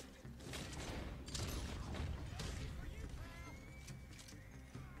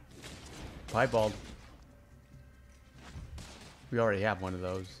 Piebald. We already have one of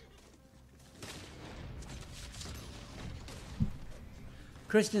those.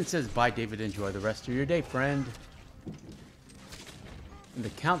 Christian says, bye, David. Enjoy the rest of your day, friend. And the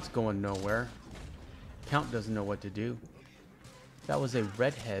Count's going nowhere. Count doesn't know what to do. That was a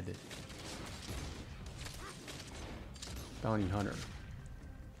redhead bounty hunter.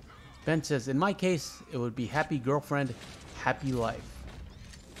 Ben says, in my case, it would be happy girlfriend, happy life.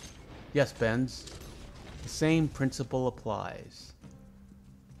 Yes, Benz. The same principle applies.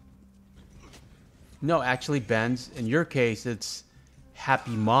 No, actually, Benz, in your case, it's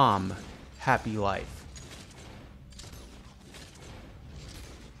happy mom, happy life.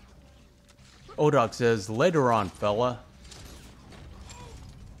 Odog says, later on, fella.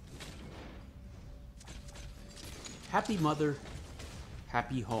 Happy mother,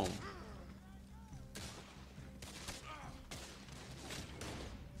 happy home.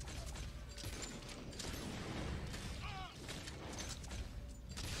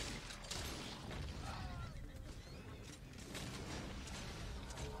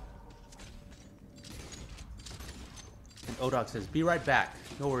 Odog says, be right back.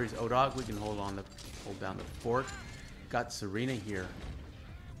 No worries, Odog. We can hold down the fort. Got Serena here.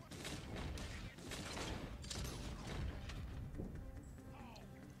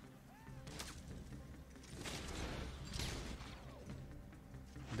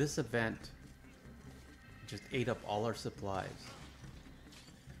 This event just ate up all our supplies.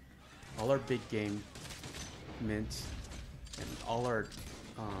 All our big game mints and all our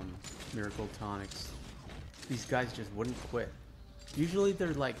miracle tonics. These guys just wouldn't quit. Usually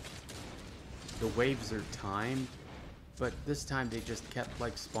they're like, the waves are timed, but this time they just kept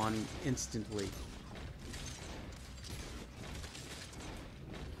like spawning instantly.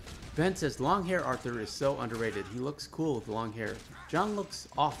 Ben says, long hair Arthur is so underrated. He looks cool with long hair. John looks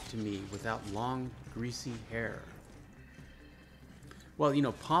off to me without long, greasy hair. Well, you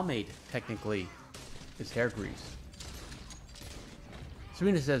know, pomade technically is hair grease.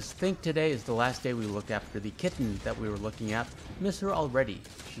 Serena says, think today is the last day we look after the kitten that we were looking at. Miss her already.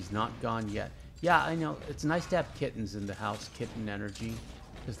 She's not gone yet. Yeah, I know. It's nice to have kittens in the house. Kitten energy.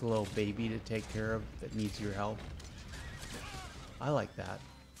 Just a little baby to take care of that needs your help. I like that.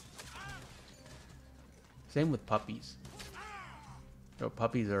 Same with puppies. You know,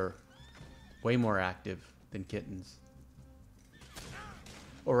 puppies are way more active than kittens.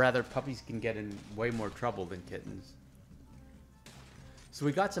 Or rather, puppies can get in way more trouble than kittens. So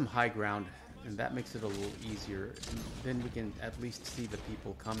we got some high ground, and that makes it a little easier. And then we can at least see the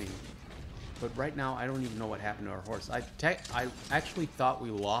people coming. But right now, I don't even know what happened to our horse. I actually thought we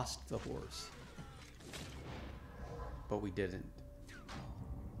lost the horse. But we didn't.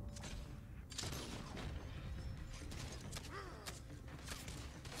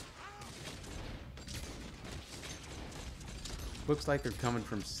 Looks like they're coming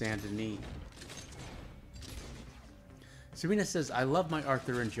from Saint Denis. Serena says, I love my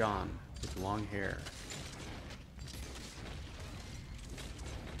Arthur and John with long hair.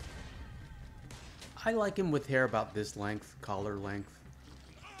 I like him with hair about this length, collar length.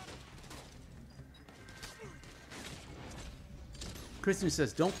 Kristen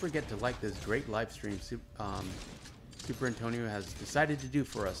says, don't forget to like this great live stream Super Antonio has decided to do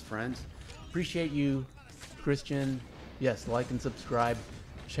for us, friends. Appreciate you, Christian. Yes, like and subscribe.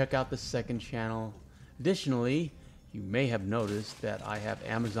 Check out the second channel. Additionally, you may have noticed that I have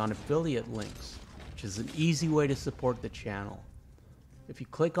Amazon affiliate links, which is an easy way to support the channel. If you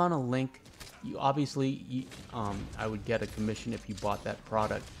click on a link, you obviously, I would get a commission if you bought that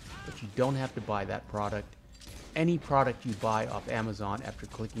product, but you don't have to buy that product. Any product you buy off Amazon after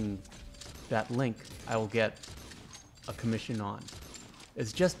clicking that link, I will get a commission on.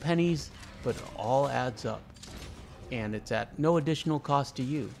 It's just pennies, but it all adds up. And it's at no additional cost to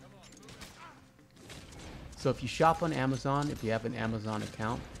you. So if you shop on Amazon, if you have an Amazon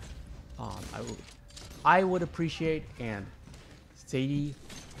account, I would appreciate, and Sadie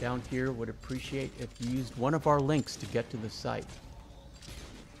down here would appreciate, if you used one of our links to get to the site.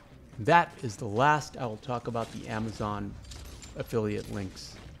 That is the last I will talk about the Amazon affiliate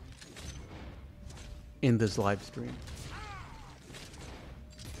links in this live stream.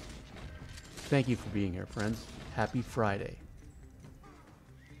 Thank you for being here, friends. Happy Friday.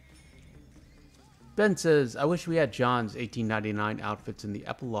 Ben says, I wish we had John's 1899 outfits in the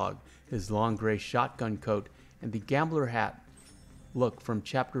epilogue, his long gray shotgun coat, and the gambler hat look from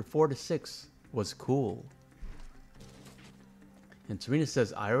chapter 4 to 6 was cool. And Serena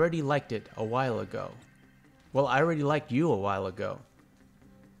says, I already liked it a while ago. Well, I already liked you a while ago.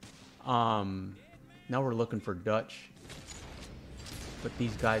 Now we're looking for Dutch. But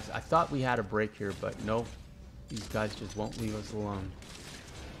these guys, I thought we had a break here, but no. These guys just won't leave us alone.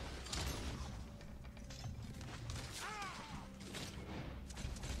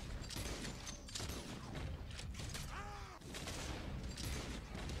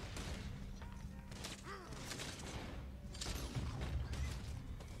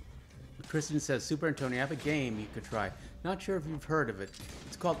 Kristen says, Super Antonio, I have a game you could try. Not sure if you've heard of it.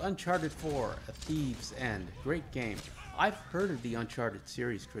 It's called Uncharted 4, A Thief's End. Great game. I've heard of the Uncharted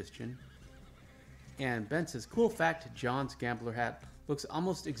series, Christian. And Ben says, cool fact, John's gambler hat looks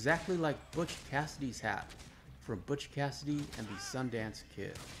almost exactly like Butch Cassidy's hat from Butch Cassidy and the Sundance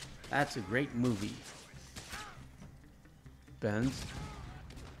Kid. That's a great movie. Ben's.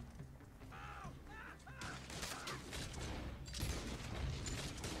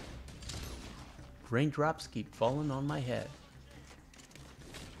 Raindrops keep falling on my head.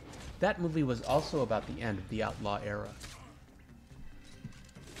 That movie was also about the end of the outlaw era.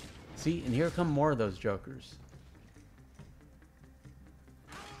 See, and here come more of those jokers.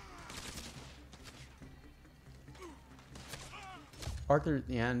 Arthur at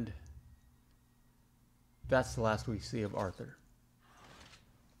the end. That's the last we see of Arthur.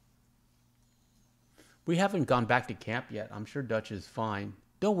 We haven't gone back to camp yet. I'm sure Dutch is fine.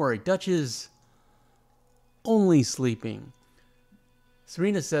 Don't worry, Dutch is only sleeping.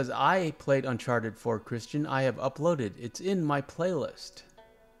 Serena says, I played Uncharted 4, Christian. I have uploaded. It's in my playlist.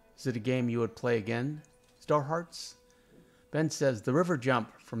 Is it a game you would play again? Star Hearts? Ben says, the river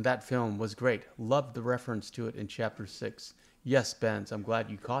jump from that film was great. Loved the reference to it in chapter 6. Yes, Benz, I'm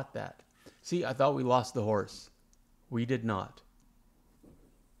glad you caught that. See, I thought we lost the horse. We did not.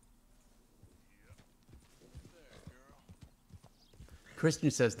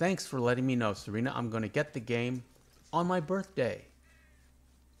 Christian says, thanks for letting me know, Serena. I'm going to get the game on my birthday.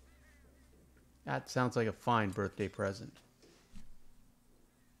 That sounds like a fine birthday present.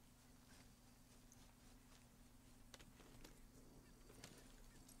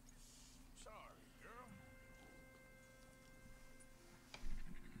 Sorry, girl.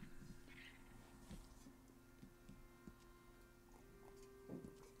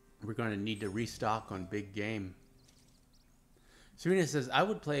 We're going to need to restock on big game. Serena says, I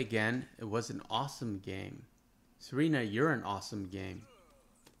would play again. It was an awesome game. Serena, you're an awesome game.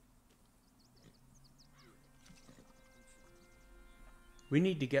 We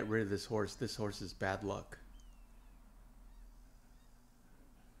need to get rid of this horse. This horse is bad luck.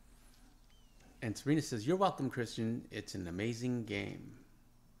 And Serena says, "You're welcome, Christian. It's an amazing game."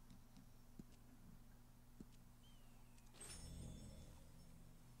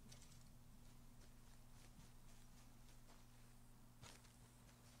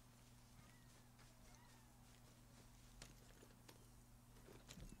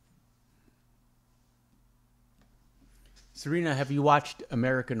 Serena, have you watched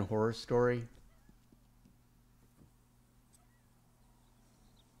American Horror Story?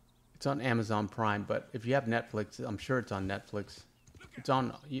 It's on Amazon Prime, but if you have Netflix, I'm sure it's on Netflix. It's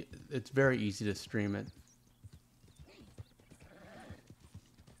on. It's very easy to stream it.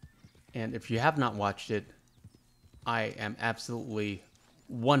 And if you have not watched it, I am absolutely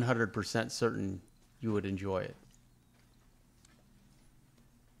 100% certain you would enjoy it.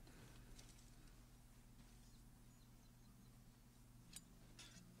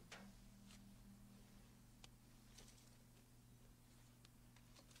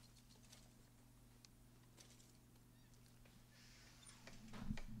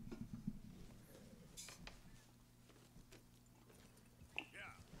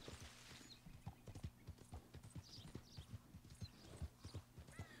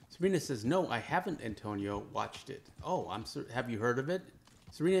 Serena says, "No, I haven't, Antonio, watched it." Oh, have you heard of it?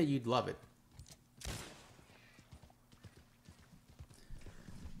 Serena, you'd love it.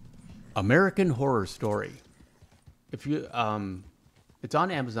 American Horror Story. If you it's on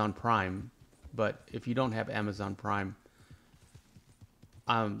Amazon Prime, but if you don't have Amazon Prime,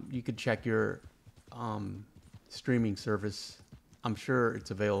 you could check your streaming service. I'm sure it's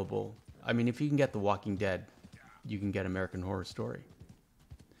available. I mean, if you can get The Walking Dead, you can get American Horror Story.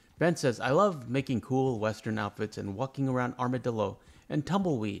 Ben says, "I love making cool Western outfits and walking around Armadillo and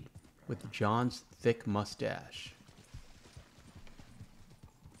Tumbleweed with John's thick mustache."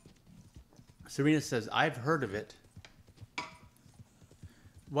 Serena says, "I've heard of it."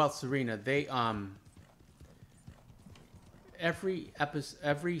 Well, Serena, they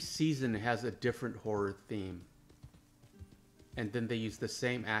every season has a different horror theme, and then they use the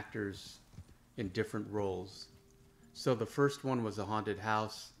same actors in different roles. So the first one was a haunted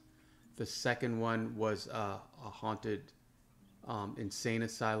house. The second one was a haunted insane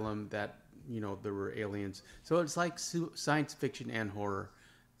asylum that, there were aliens. So it's like science fiction and horror.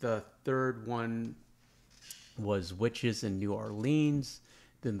 The third one was witches in New Orleans.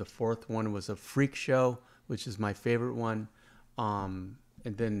 Then the fourth one was a freak show, which is my favorite one. And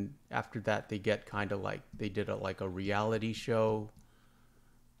then after that, they get kind of like, they did a reality show.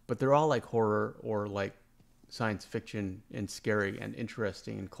 But they're all like horror or like science fiction and scary and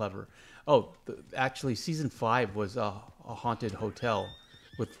interesting and clever. Oh, actually, season 5 was a haunted hotel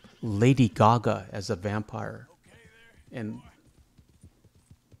with Lady Gaga as a vampire, and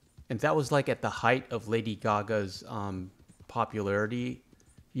that was like at the height of Lady Gaga's popularity.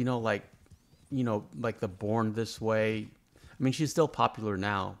 Like the Born This Way. I mean, she's still popular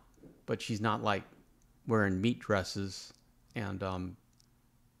now, but she's not like wearing meat dresses and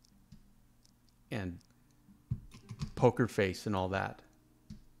poker face and all that.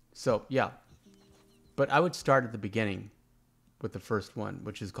 So yeah, but I would start at the beginning with the first one,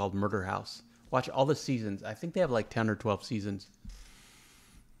 which is called Murder House. Watch all the seasons. I think they have like 10 or 12 seasons.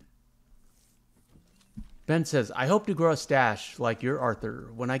 Ben says, "I hope to grow a stash like your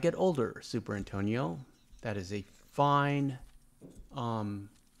Arthur when I get older, Super Antonio." That is a fine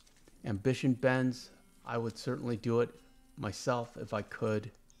ambition, Ben's. I would certainly do it myself if I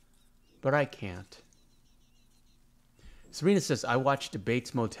could, but I can't. Serena says, "I watched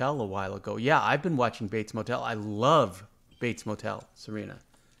Bates Motel a while ago." Yeah, I've been watching Bates Motel. I love Bates Motel, Serena.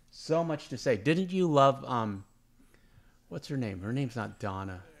 So much to say. Didn't you love, what's her name? Her name's not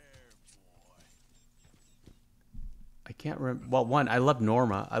Donna. I can't remember. Well, one, I love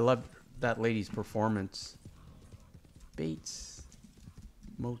Norma. I love that lady's performance. Bates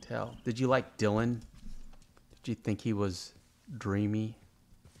Motel. Did you like Dylan? Did you think he was dreamy?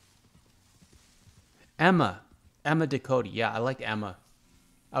 Emma Dakota. Yeah, I liked Emma.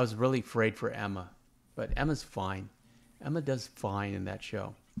 I was really afraid for Emma, but Emma's fine. Emma does fine in that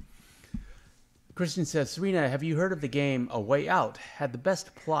show. Christian says, "Serena, have you heard of the game A Way Out? Had the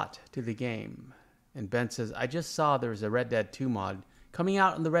best plot to the game." And Ben says, "I just saw there's a Red Dead 2 mod coming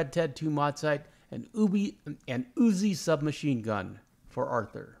out on the Red Dead 2 mod site, an Uzi submachine gun for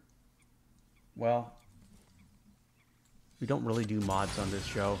Arthur." Well, we don't really do mods on this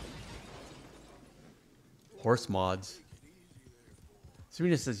show. Horse mods.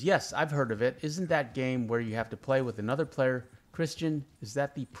 Serena says, "Yes, I've heard of it. Isn't that game where you have to play with another player? Christian, is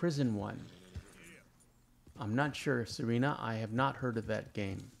that the prison one?" I'm not sure, Serena. I have not heard of that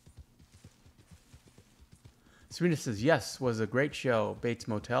game. Serena says, yes, was a great show. Bates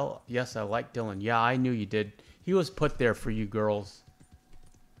Motel. Yes, I like Dylan. Yeah, I knew you did. He was put there for you girls.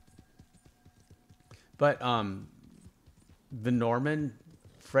 But the Norman,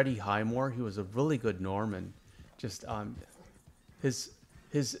 Freddie Highmore, he was a really good Norman. Just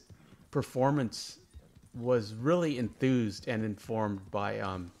his performance was really enthused and informed by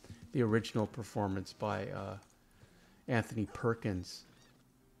the original performance by Anthony Perkins.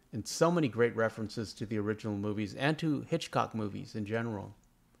 And so many great references to the original movies and to Hitchcock movies in general.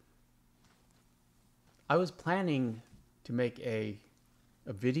 I was planning to make a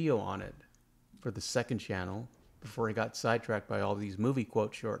video on it for the second channel before I got sidetracked by all these movie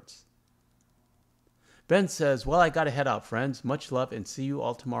quote shorts. Ben says, well, I got to head out, friends. Much love and see you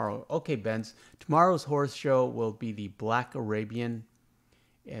all tomorrow. Okay, Benz. Tomorrow's horse show will be the Black Arabian.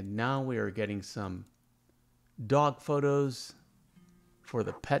 And now we are getting some dog photos for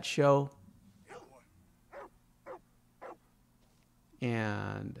the pet show.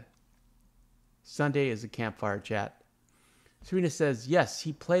 And Sunday is a campfire chat. Serena says, yes,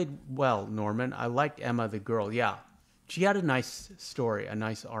 he played well, Norman. I liked Emma the girl. Yeah, she had a nice story, a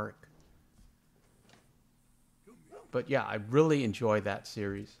nice arc. But yeah, I really enjoy that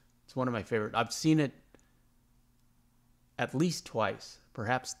series. It's one of my favorite. I've seen it at least twice,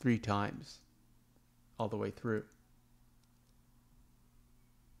 perhaps 3 times, all the way through.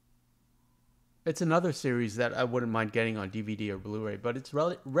 It's another series that I wouldn't mind getting on DVD or Blu-ray, but it's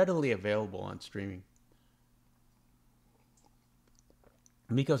readily available on streaming.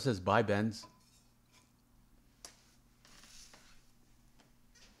 Miko says, bye, Benz.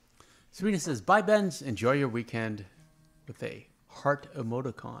 Serena says, bye, Benz. Enjoy your weekend with a heart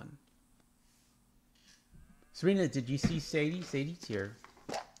emoticon. Serena, did you see Sadie? Sadie's here.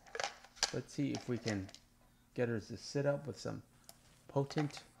 Let's see if we can get her to sit up with some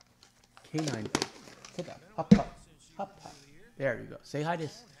potent canine. Sit up. Up, up. Up, up. There you go. Say hi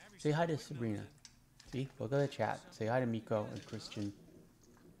to Sabrina. See? Look at the chat. Say hi to Miko and Christian.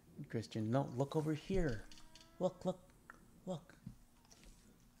 Christian, no, look over here. Look, look, look.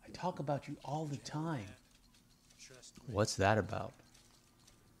 I talk about you all the time. What's that about?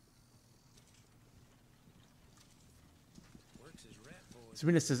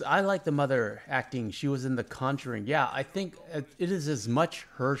 Serena says, I like the mother acting. She was in The Conjuring. Yeah, I think it is as much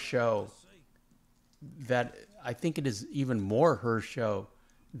her show that I think it is even more her show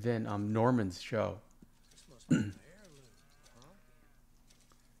than Norman's show.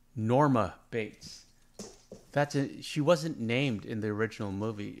 Norma Bates. She wasn't named in the original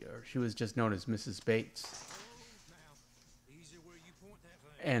movie, or she was just known as Mrs. Bates.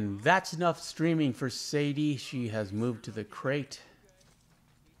 And that's enough streaming for Sadie. She has moved to the crate.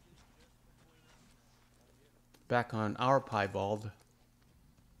 Back on our piebald.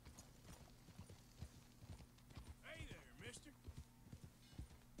 Hey there, mister.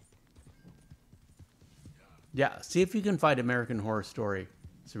 Yeah, see if you can find American Horror Story,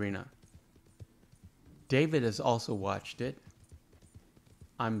 Serena. David has also watched it.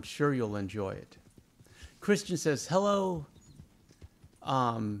 I'm sure you'll enjoy it. Christian says, hello,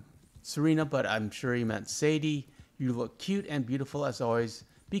 Serena, but I'm sure he meant Sadie. You look cute and beautiful as always.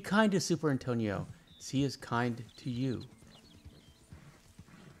 Be kind to Super Antonio. He is kind to you.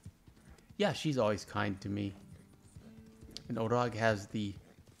 Yeah, she's always kind to me. And Odog has the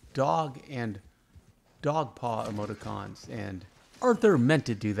dog and dog paw emoticons, and Arthur meant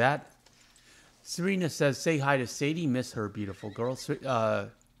to do that. Serena says, say hi to Sadie. Miss her, beautiful girl.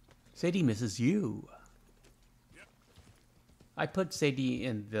 Sadie misses you. I put Sadie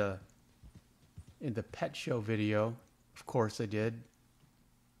in the pet show video. Of course I did.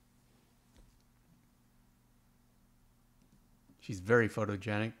 She's very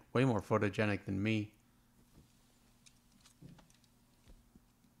photogenic. Way more photogenic than me.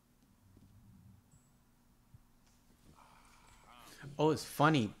 Oh, it's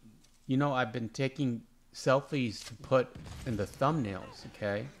funny. You know, I've been taking selfies to put in the thumbnails,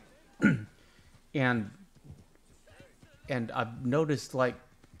 okay? and I've noticed, like,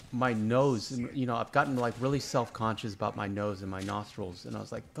 my nose, you know, I've gotten, like, really self-conscious about my nose and my nostrils. And I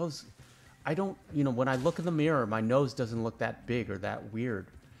was like, those, I don't, you know, when I look in the mirror, my nose doesn't look that big or that weird.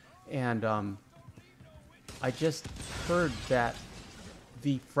 And I just heard that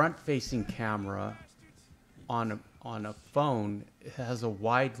the front-facing camera on a phone has a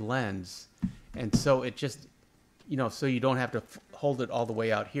wide lens, and so it just, you know, so you don't have to hold it all the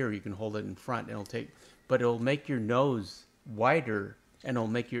way out here. You can hold it in front, and it'll make your nose wider, and it'll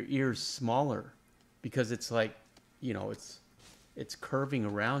make your ears smaller, because it's like, you know, it's curving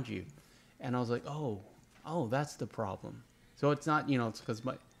around you. And I was like, oh, that's the problem. So it's not, you know, it's because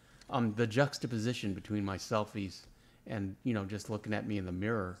The juxtaposition between my selfies and, you know, just looking at me in the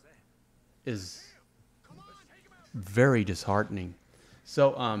mirror is very disheartening.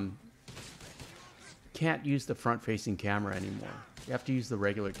 So, can't use the front-facing camera anymore. You have to use the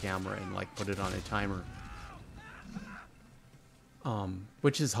regular camera and like put it on a timer,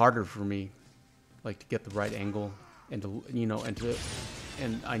 which is harder for me, like to get the right angle and to, you know,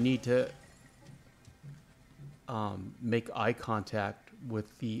 and I need to make eye contact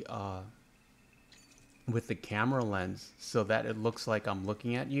with the camera lens so that it looks like I'm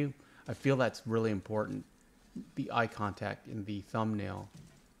looking at you. I feel that's really important, the eye contact in the thumbnail,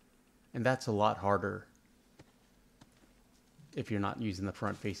 and that's a lot harder if you're not using the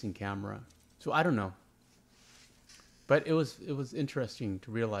front-facing camera. So I don't know, but it was interesting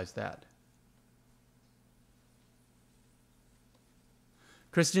to realize that.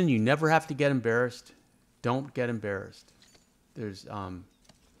 Kristen, you never have to get embarrassed. Don't get embarrassed. There's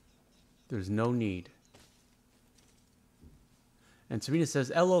no need. And Serena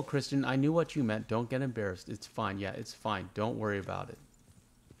says, "Hello, Kristen. I knew what you meant. Don't get embarrassed. It's fine. Yeah, it's fine. Don't worry about it.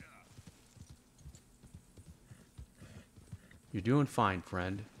 You're doing fine,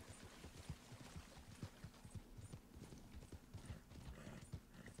 friend."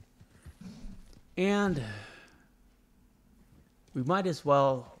 And we might as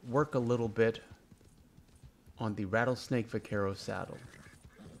well work a little bit on the rattlesnake vaquero saddle,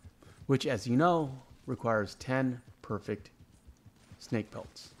 which, as you know, requires 10 perfect snake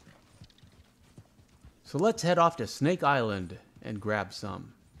pelts. So let's head off to Snake Island and grab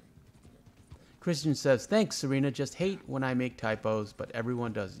some. Christian says, "Thanks, Serena. Just hate when I make typos, but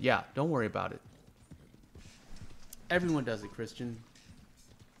everyone does." Yeah, don't worry about it. Everyone does it, Christian.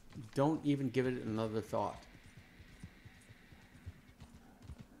 Don't even give it another thought.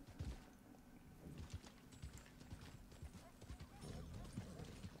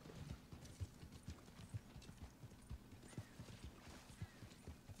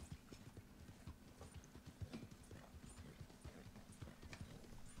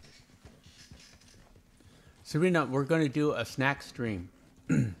 Serena, we're going to do a snack stream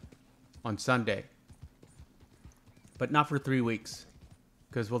on Sunday, but not for 3 weeks,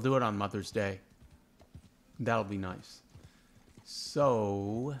 because we'll do it on Mother's Day. That'll be nice.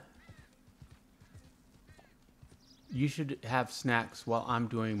 So you should have snacks while I'm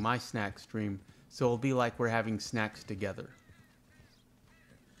doing my snack stream, so it'll be like we're having snacks together.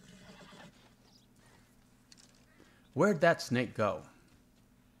 Where'd that snake go?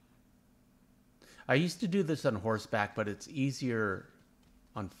 I used to do this on horseback, but it's easier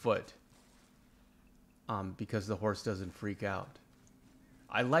on foot because the horse doesn't freak out.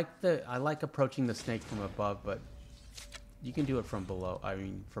 I like approaching the snake from above, but you can do it from below. I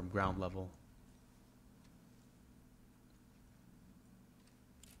mean, from ground level.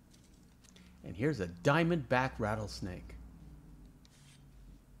 And here's a diamondback rattlesnake.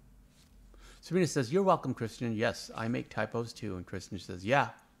 Serena says, "You're welcome, Christian. Yes, I make typos too." And Christian says,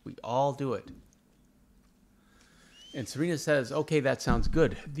 "Yeah, we all do it." And Serena says, "Okay, that sounds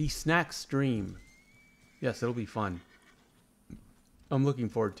good. The snack stream. Yes, it'll be fun. I'm looking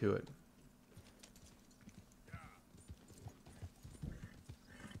forward to it."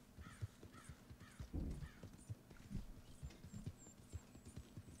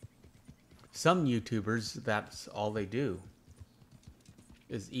 Some YouTubers, that's all they do,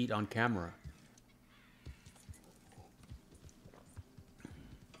 is eat on camera.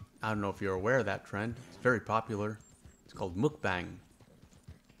 I don't know if you're aware of that trend. It's very popular. It's called mukbang,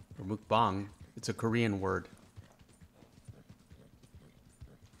 or mukbang. It's a Korean word.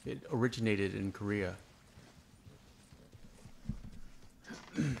 It originated in Korea.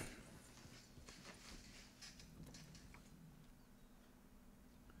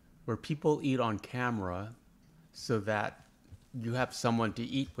 Where people eat on camera so that you have someone to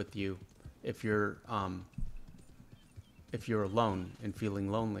eat with you if you're alone and feeling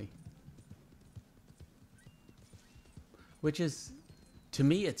lonely. Which is, to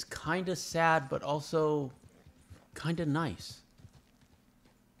me, it's kind of sad, but also kind of nice.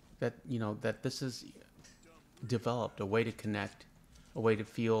 That, you know, that this is developed a way to connect, a way to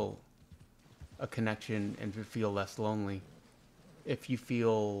feel a connection and to feel less lonely. If you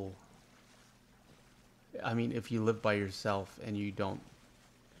feel, I mean, if you live by yourself and you don't,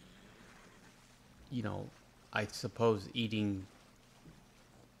 you know, I suppose eating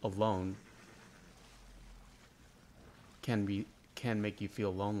alone can make you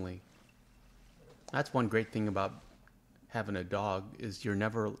feel lonely. That's one great thing about having a dog, is you're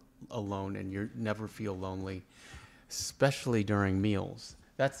never alone and you never feel lonely, especially during meals.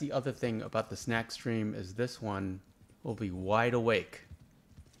 That's the other thing about the snack stream, is this one will be wide awake.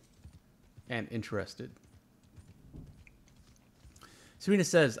 and interested. Serena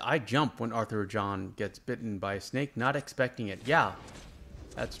says, I jump when Arthur or John gets bitten by a snake, not expecting it. Yeah,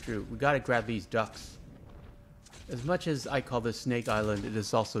 that's true. We gotta grab these ducks. As much as I call this Snake Island, it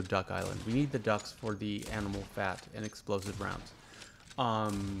is also Duck Island. We need the ducks for the animal fat and explosive rounds.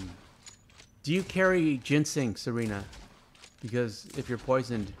 Do you carry ginseng, Serena? Because if you're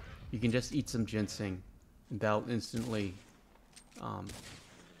poisoned, you can just eat some ginseng, and that'll instantly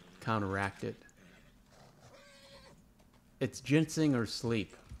counteract it. It's ginseng or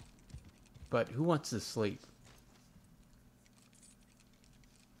sleep. But who wants to sleep?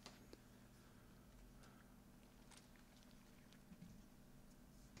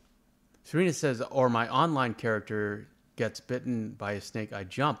 Serena says, or my online character gets bitten by a snake, I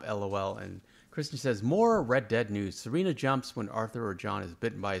jump, LOL. And Kristen says, more Red Dead news. Serena jumps when Arthur or John is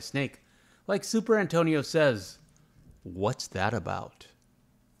bitten by a snake. Like Super Antonio says, what's that about?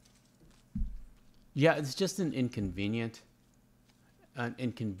 Yeah, it's just an inconvenience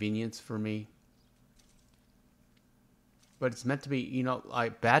for me. But it's meant to be, you know,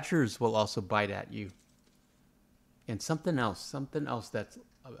 like badgers will also bite at you. And something else that's,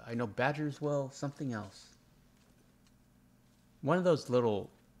 I know badgers will, something else. One of those little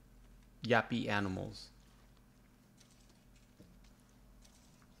yappy animals.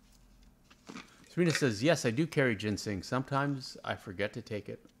 Serena says, yes, I do carry ginseng. Sometimes I forget to take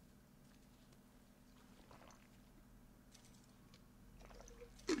it.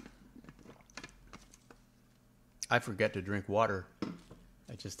 I forget to drink water.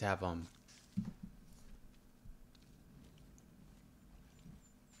 I just have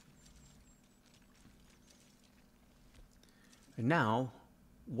And now,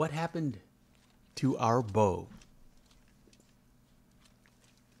 what happened to our bow?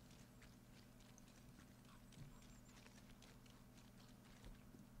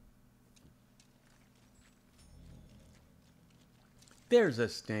 There's a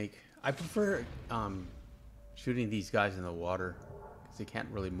snake. I prefer shooting these guys in the water because they can't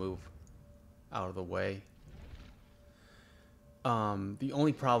really move out of the way. The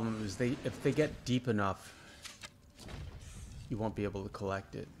only problem is if they get deep enough, you won't be able to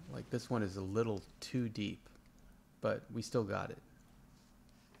collect it. Like this one is a little too deep, but we still got it.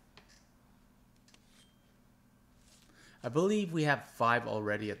 I believe we have 5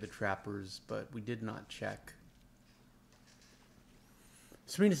 already at the trappers, but we did not check.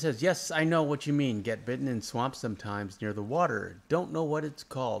 Serena says, yes, I know what you mean. Get bitten in swamps sometimes near the water. Don't know what it's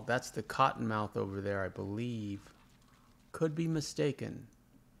called. That's the cottonmouth over there, I believe. Could be mistaken.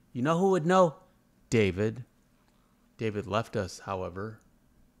 You know who would know? David. David left us, however.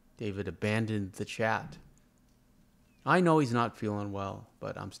 David abandoned the chat. I know he's not feeling well,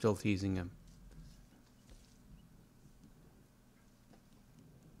 but I'm still teasing him.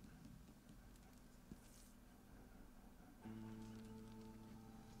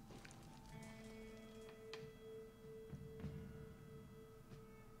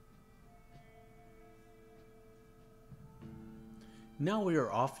 Now we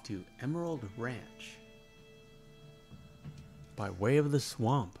are off to Emerald Ranch by way of the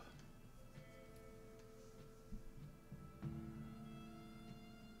swamp.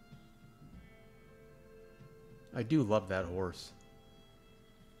 I do love that horse.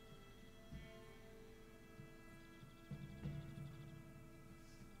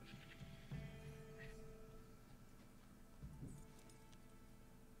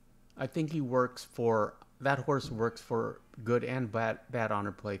 I think he works for, that horse works for good and bad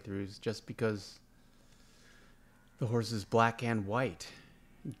honor playthroughs just because the horse is black and white.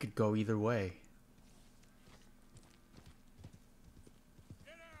 It could go either way.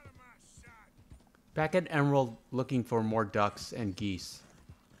 Get out of my sight. Back at Emerald looking for more ducks and geese,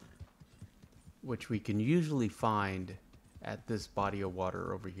 which we can usually find at this body of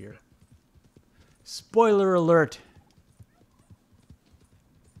water over here. Spoiler alert!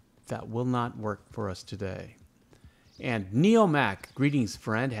 That will not work for us today. And Neomac, greetings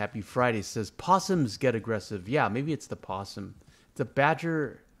friend, happy Friday, says possums get aggressive. Yeah, maybe it's the possum. The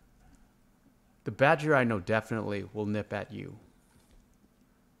badger I know definitely will nip at you.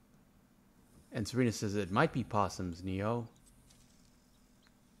 And Serena says it might be possums, Neo.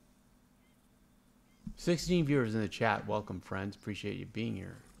 16 viewers in the chat. Welcome, friends. Appreciate you being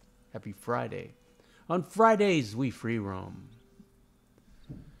here. Happy Friday. On Fridays, we free roam.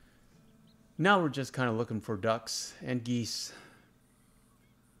 Now we're just kind of looking for ducks and geese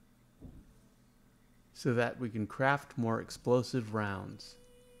so that we can craft more explosive rounds.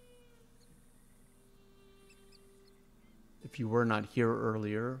 If you were not here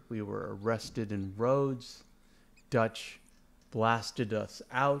earlier, we were arrested in Rhodes. Dutch blasted us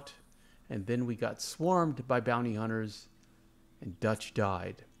out, And then we got swarmed by bounty hunters, and Dutch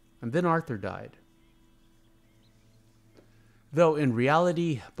died. And then Arthur died. Though in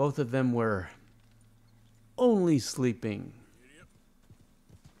reality, both of them were only sleeping.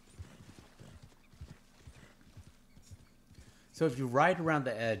 So if you ride around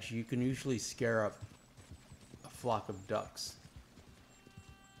the edge, you can usually scare up a flock of ducks.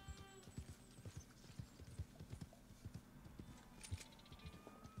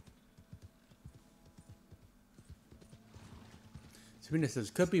 Serena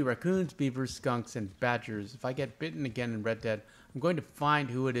says, could be raccoons, beavers, skunks, and badgers. If I get bitten again in Red Dead, I'm going to find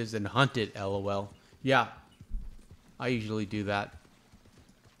who it is and hunt it, LOL. Yeah, I usually do that.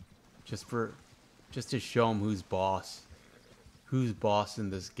 Just to show them who's boss. Who's boss in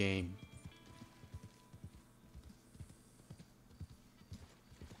this game.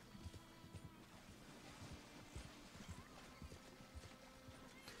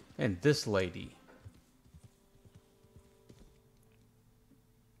 And this lady.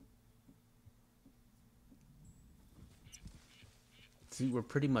 See, we're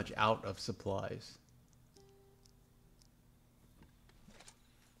pretty much out of supplies.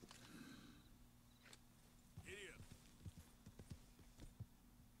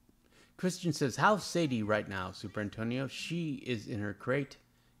 Christian says, how's Sadie right now, Super Antonio? She is in her crate.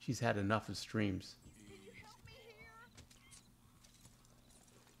 She's had enough of streams. Can you help me here?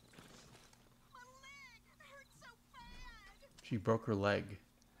 My leg hurts so bad. She broke her leg.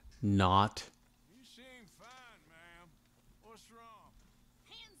 Not. You seem fine, ma'am. What's wrong?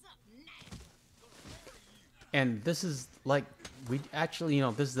 Hands up now. And this is like, we actually, you know,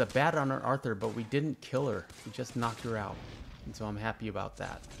 this is a bad on Arthur, but we didn't kill her. We just knocked her out. And so I'm happy about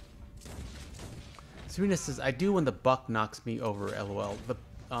that. Serena says, I do when the buck knocks me over, LOL.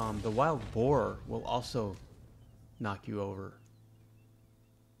 The wild boar will also knock you over.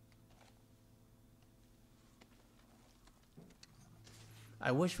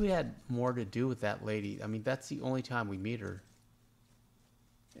 I wish we had more to do with that lady. I mean, that's the only time we meet her.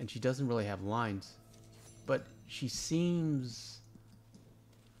 And she doesn't really have lines. But she seems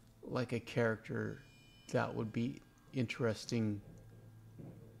like a character that would be interesting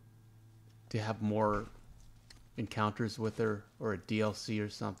to have more encounters with her, or a DLC or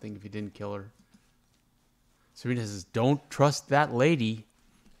something if you didn't kill her. Serena says, don't trust that lady.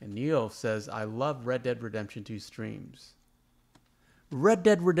 And Neo says, I love Red Dead Redemption 2 streams. Red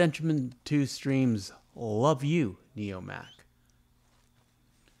Dead Redemption 2 streams love you, Neo Mac.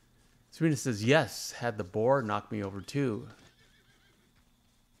 Serena says, yes, had the boar knock me over too.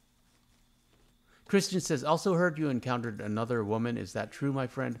 Christian says, also heard you encountered another woman. Is that true, my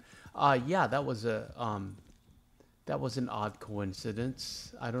friend? Yeah, that was an odd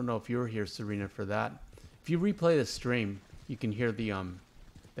coincidence. I don't know if you were here, Serena, for that. If you replay the stream, you can hear the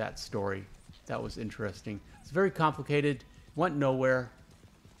that story. That was interesting. It's very complicated. Went nowhere.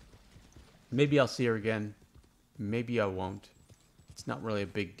 Maybe I'll see her again. Maybe I won't. It's not really a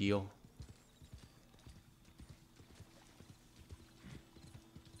big deal.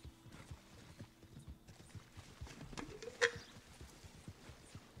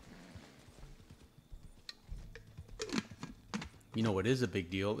 You know what is a big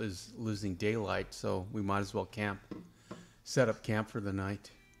deal is losing daylight, so we might as well camp. Set up camp for the night.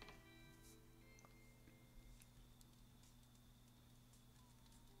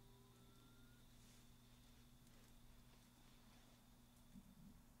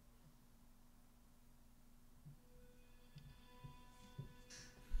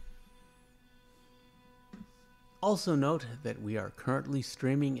 Also note that we are currently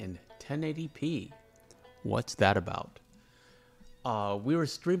streaming in 1080p. What's that about? We were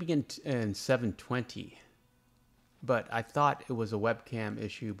streaming in 720, but I thought it was a webcam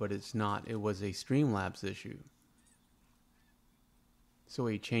issue, but it's not. It was a Streamlabs issue. So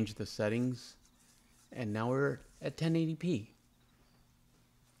we changed the settings, and now we're at 1080p.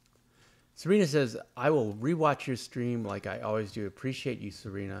 Serena says, I will rewatch your stream like I always do. Appreciate you,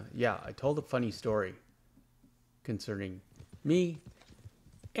 Serena. Yeah, I told a funny story concerning me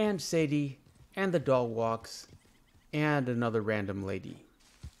and Sadie and the dog walks and another random lady.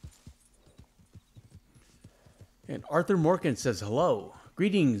 And Arthur Morgan says, hello.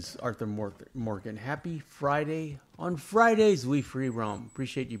 Greetings, Arthur Morgan. Happy Friday. On Fridays, we free roam.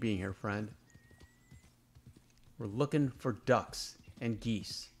 Appreciate you being here, friend. We're looking for ducks and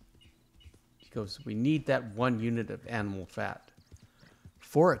geese. Because we need that 1 unit of animal fat.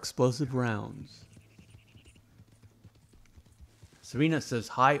 4 explosive rounds. Serena says,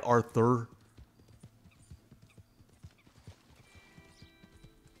 hi, Arthur.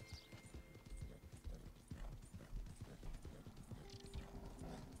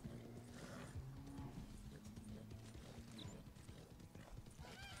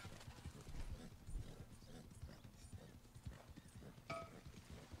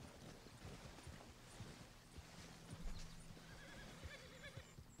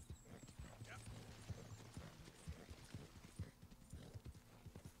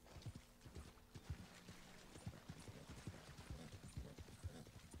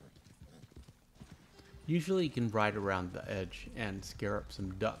 Usually you can ride around the edge and scare up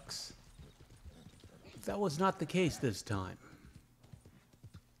some ducks. That was not the case this time.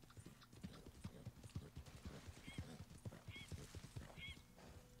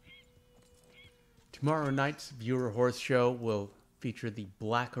 Tomorrow night's viewer horse show will feature the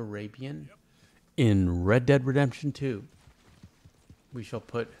Black Arabian in Red Dead Redemption 2. We shall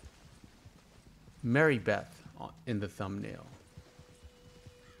put Mary Beth in the thumbnail.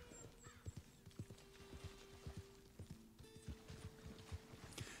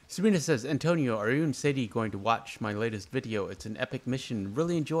 Serena says, Antonio, are you and Sadie going to watch my latest video? It's an epic mission.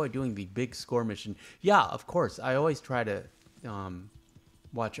 Really enjoy doing the big score mission. Yeah, of course. I always try to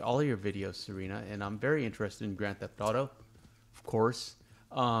watch all your videos, Serena, and I'm very interested in Grand Theft Auto, of course.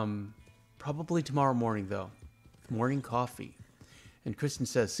 Probably tomorrow morning, though. Morning coffee. And Kristen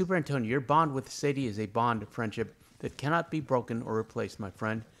says, Super Antonio, your bond with Sadie is a bond of friendship that cannot be broken or replaced, my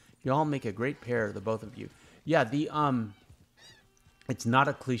friend. You all make a great pair, the both of you. Yeah, it's not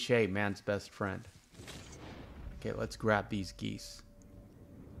a cliche, man's best friend. Okay, let's grab these geese.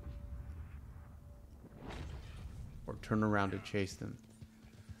 Or turn around to chase them.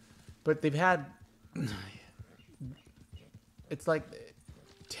 But they've had... It's like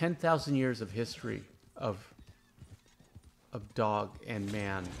 10,000 years of history of dog and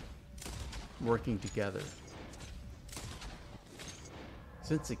man working together.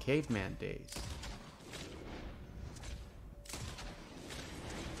 Since the caveman days.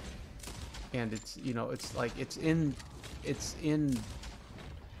 And it's, you know, it's like it's in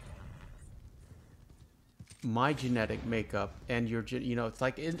my genetic makeup and your, you know, it's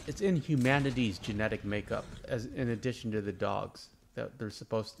like it's in humanity's genetic makeup, as in addition to the dogs that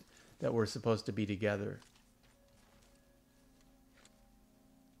we're supposed to be together.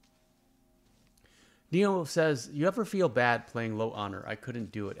 Neo says, you ever feel bad playing low honor? I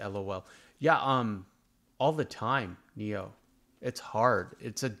couldn't do it, LOL. Yeah, all the time, Neo. It's hard.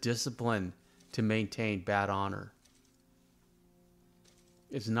 It's a discipline to maintain bad honor.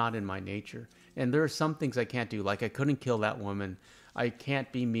 It's not in my nature. And there are some things I can't do. Like I couldn't kill that woman. I can't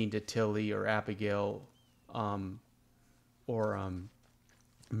be mean to Tilly or Abigail or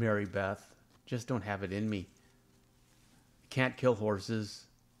Mary Beth. Just don't have it in me. Can't kill horses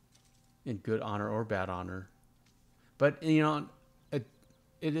in good honor or bad honor. But, you know, it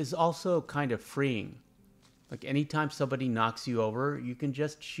is also kind of freeing. Like anytime somebody knocks you over, you can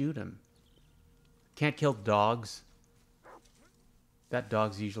just shoot him. Can't kill dogs. That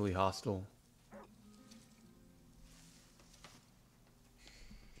dog's usually hostile.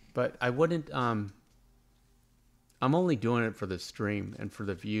 But I wouldn't, I'm only doing it for the stream and for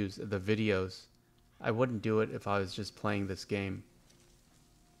the views, the videos. I wouldn't do it if I was just playing this game.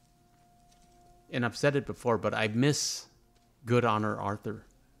 And I've said it before, but I miss Good Honor Arthur.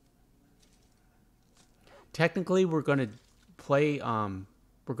 Technically, we're going to play,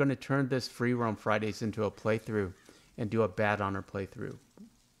 we're going to turn this Free Roam Fridays into a playthrough and do a Bad Honor playthrough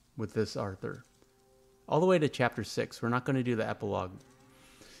with this Arthur. All the way to Chapter 6. We're not going to do the epilogue.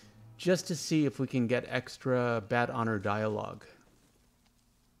 Just to see if we can get extra Bad Honor dialogue.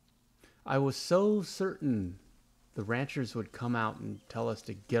 I was so certain the ranchers would come out and tell us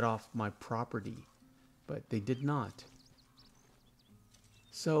to get off my property, but they did not.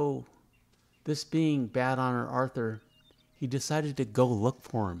 So, this being Bad Honor Arthur, he decided to go look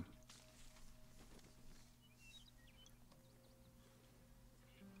for him.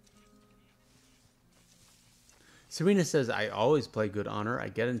 Serena says, I always play Good Honor. I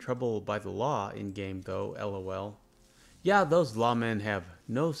get in trouble by the law in-game, though, LOL. Yeah, those lawmen have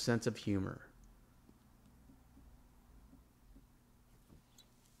no sense of humor.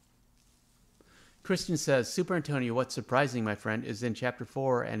 Christian says, Super Antonio, what's surprising, my friend, is in Chapter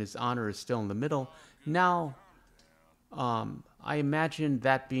 4 and his honor is still in the middle. Now, I imagine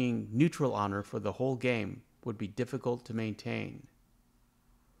that being neutral honor for the whole game would be difficult to maintain.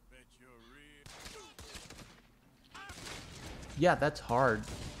 Yeah, that's hard.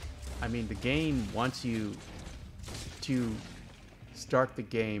 I mean, the game wants you to start the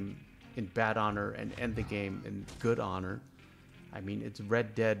game in bad honor and end the game in good honor. I mean, it's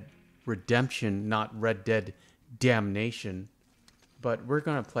Red Dead Redemption, not Red Dead Damnation. But we're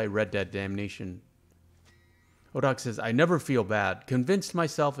going to play Red Dead Damnation. Odog says, I never feel bad. Convinced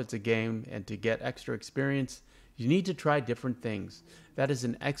myself it's a game, and to get extra experience, you need to try different things. That is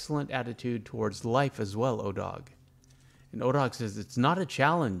an excellent attitude towards life as well, Odog. And Odog says, it's not a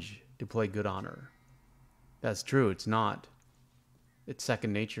challenge to play Good Honor. That's true, it's not. It's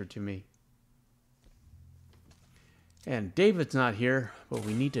second nature to me. And David's not here, but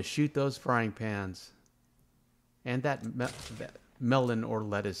we need to shoot those frying pans. And that melon or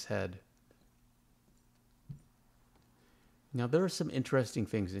lettuce head. Now, there are some interesting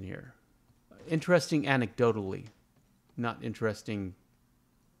things in here. Interesting anecdotally, not interesting.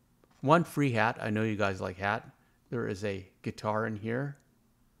 One free hat. I know you guys like hat. There is a guitar in here.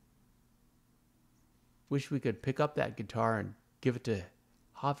 Wish we could pick up that guitar and give it to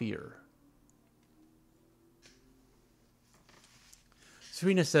Javier.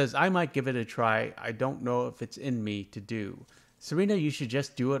 Serena says, I might give it a try. I don't know if it's in me to do. Serena, you should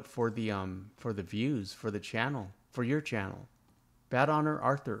just do it for the views, for the channel, for your channel. Bad Honor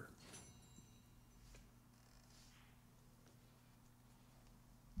Arthur.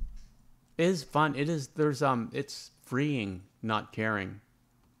 It is fun. It is, it's freeing not caring.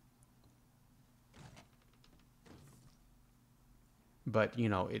 But, you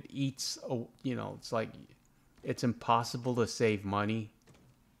know, it eats, you know, it's like, it's impossible to save money.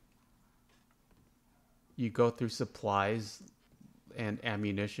 You go through supplies and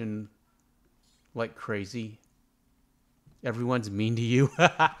ammunition like crazy. Everyone's mean to you.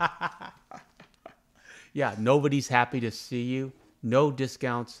 Yeah, nobody's happy to see you. No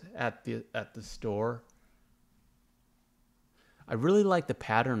discounts at the store. I really like the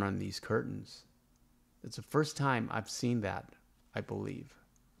pattern on these curtains. It's the first time I've seen that, I believe.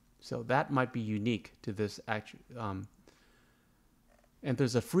 So that might be unique to this action. And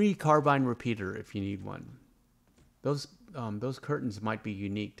there's a free carbine repeater if you need one. Those curtains might be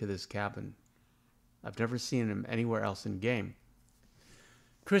unique to this cabin. I've never seen them anywhere else in game.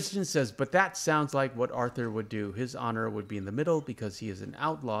 Christian says, but that sounds like what Arthur would do. His honor would be in the middle because he is an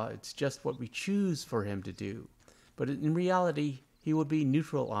outlaw. It's just what we choose for him to do. But in reality, he would be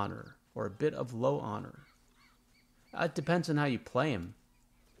neutral honor or a bit of low honor. It depends on how you play him.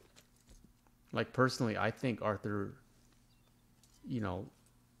 Like personally, I think Arthur, you know,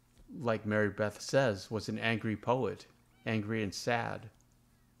 like Mary Beth says, was an angry poet, angry and sad.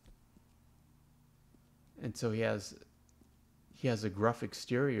 And so he has a gruff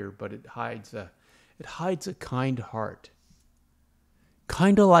exterior, but it hides a kind heart.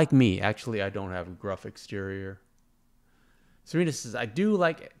 Kind of like me. Actually, I don't have a gruff exterior. Serena says, I do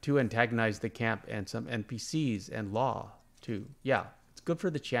like to antagonize the camp and some NPCs and law too. Yeah, it's good for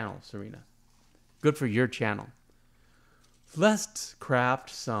the channel, Serena. Good for your channel. Let's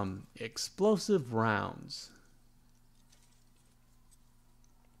craft some explosive rounds.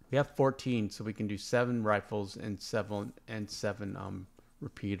 We have 14, so we can do 7 rifles and 7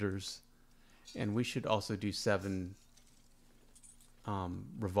 repeaters. And we should also do 7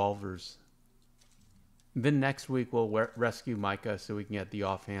 revolvers. Then next week we'll rescue Micah so we can get the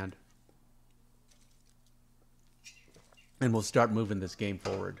offhand. And we'll start moving this game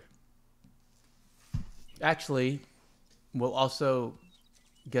forward. Actually, we'll also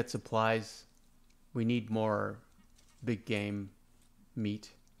get supplies. We need more big game meat.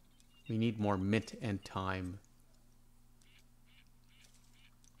 We need more mint and thyme.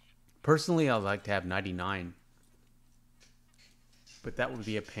 Personally, I'd like to have 99. But that would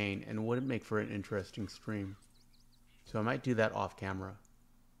be a pain and wouldn't make for an interesting stream. So I might do that off camera.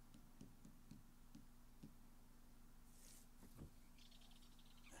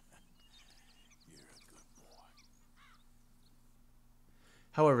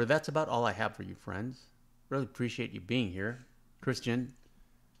 However, that's about all I have for you, friends. Really appreciate you being here. Christian,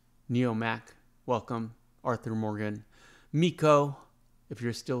 Neo Mac, welcome. Arthur Morgan, Miko, if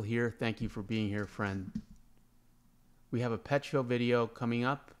you're still here, thank you for being here, friend. We have a pet show video coming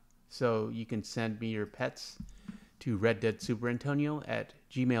up, so you can send me your pets to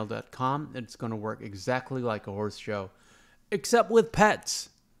reddeadsuperantonio@gmail.com. It's going to work exactly like a horse show, except with pets.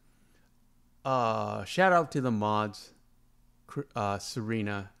 Shout out to the mods.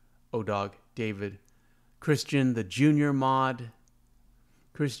 Serena, Odog, David, Christian, the junior mod.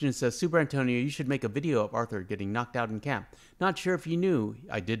 Christian says, Super Antonio, you should make a video of Arthur getting knocked out in camp. Not sure if you knew.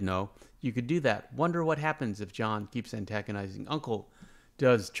 I did know. You could do that. Wonder what happens if John keeps antagonizing Uncle.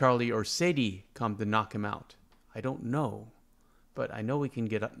 Does Charlie or Sadie come to knock him out? I don't know. But I know we can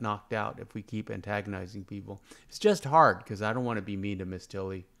get knocked out if we keep antagonizing people. It's just hard because I don't want to be mean to Miss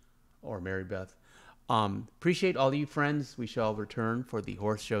Tilly or Mary Beth. Appreciate all you friends. We shall return for the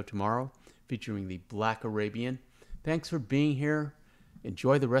horse show tomorrow featuring the Black Arabian. Thanks for being here.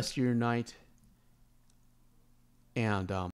 Enjoy the rest of your night. And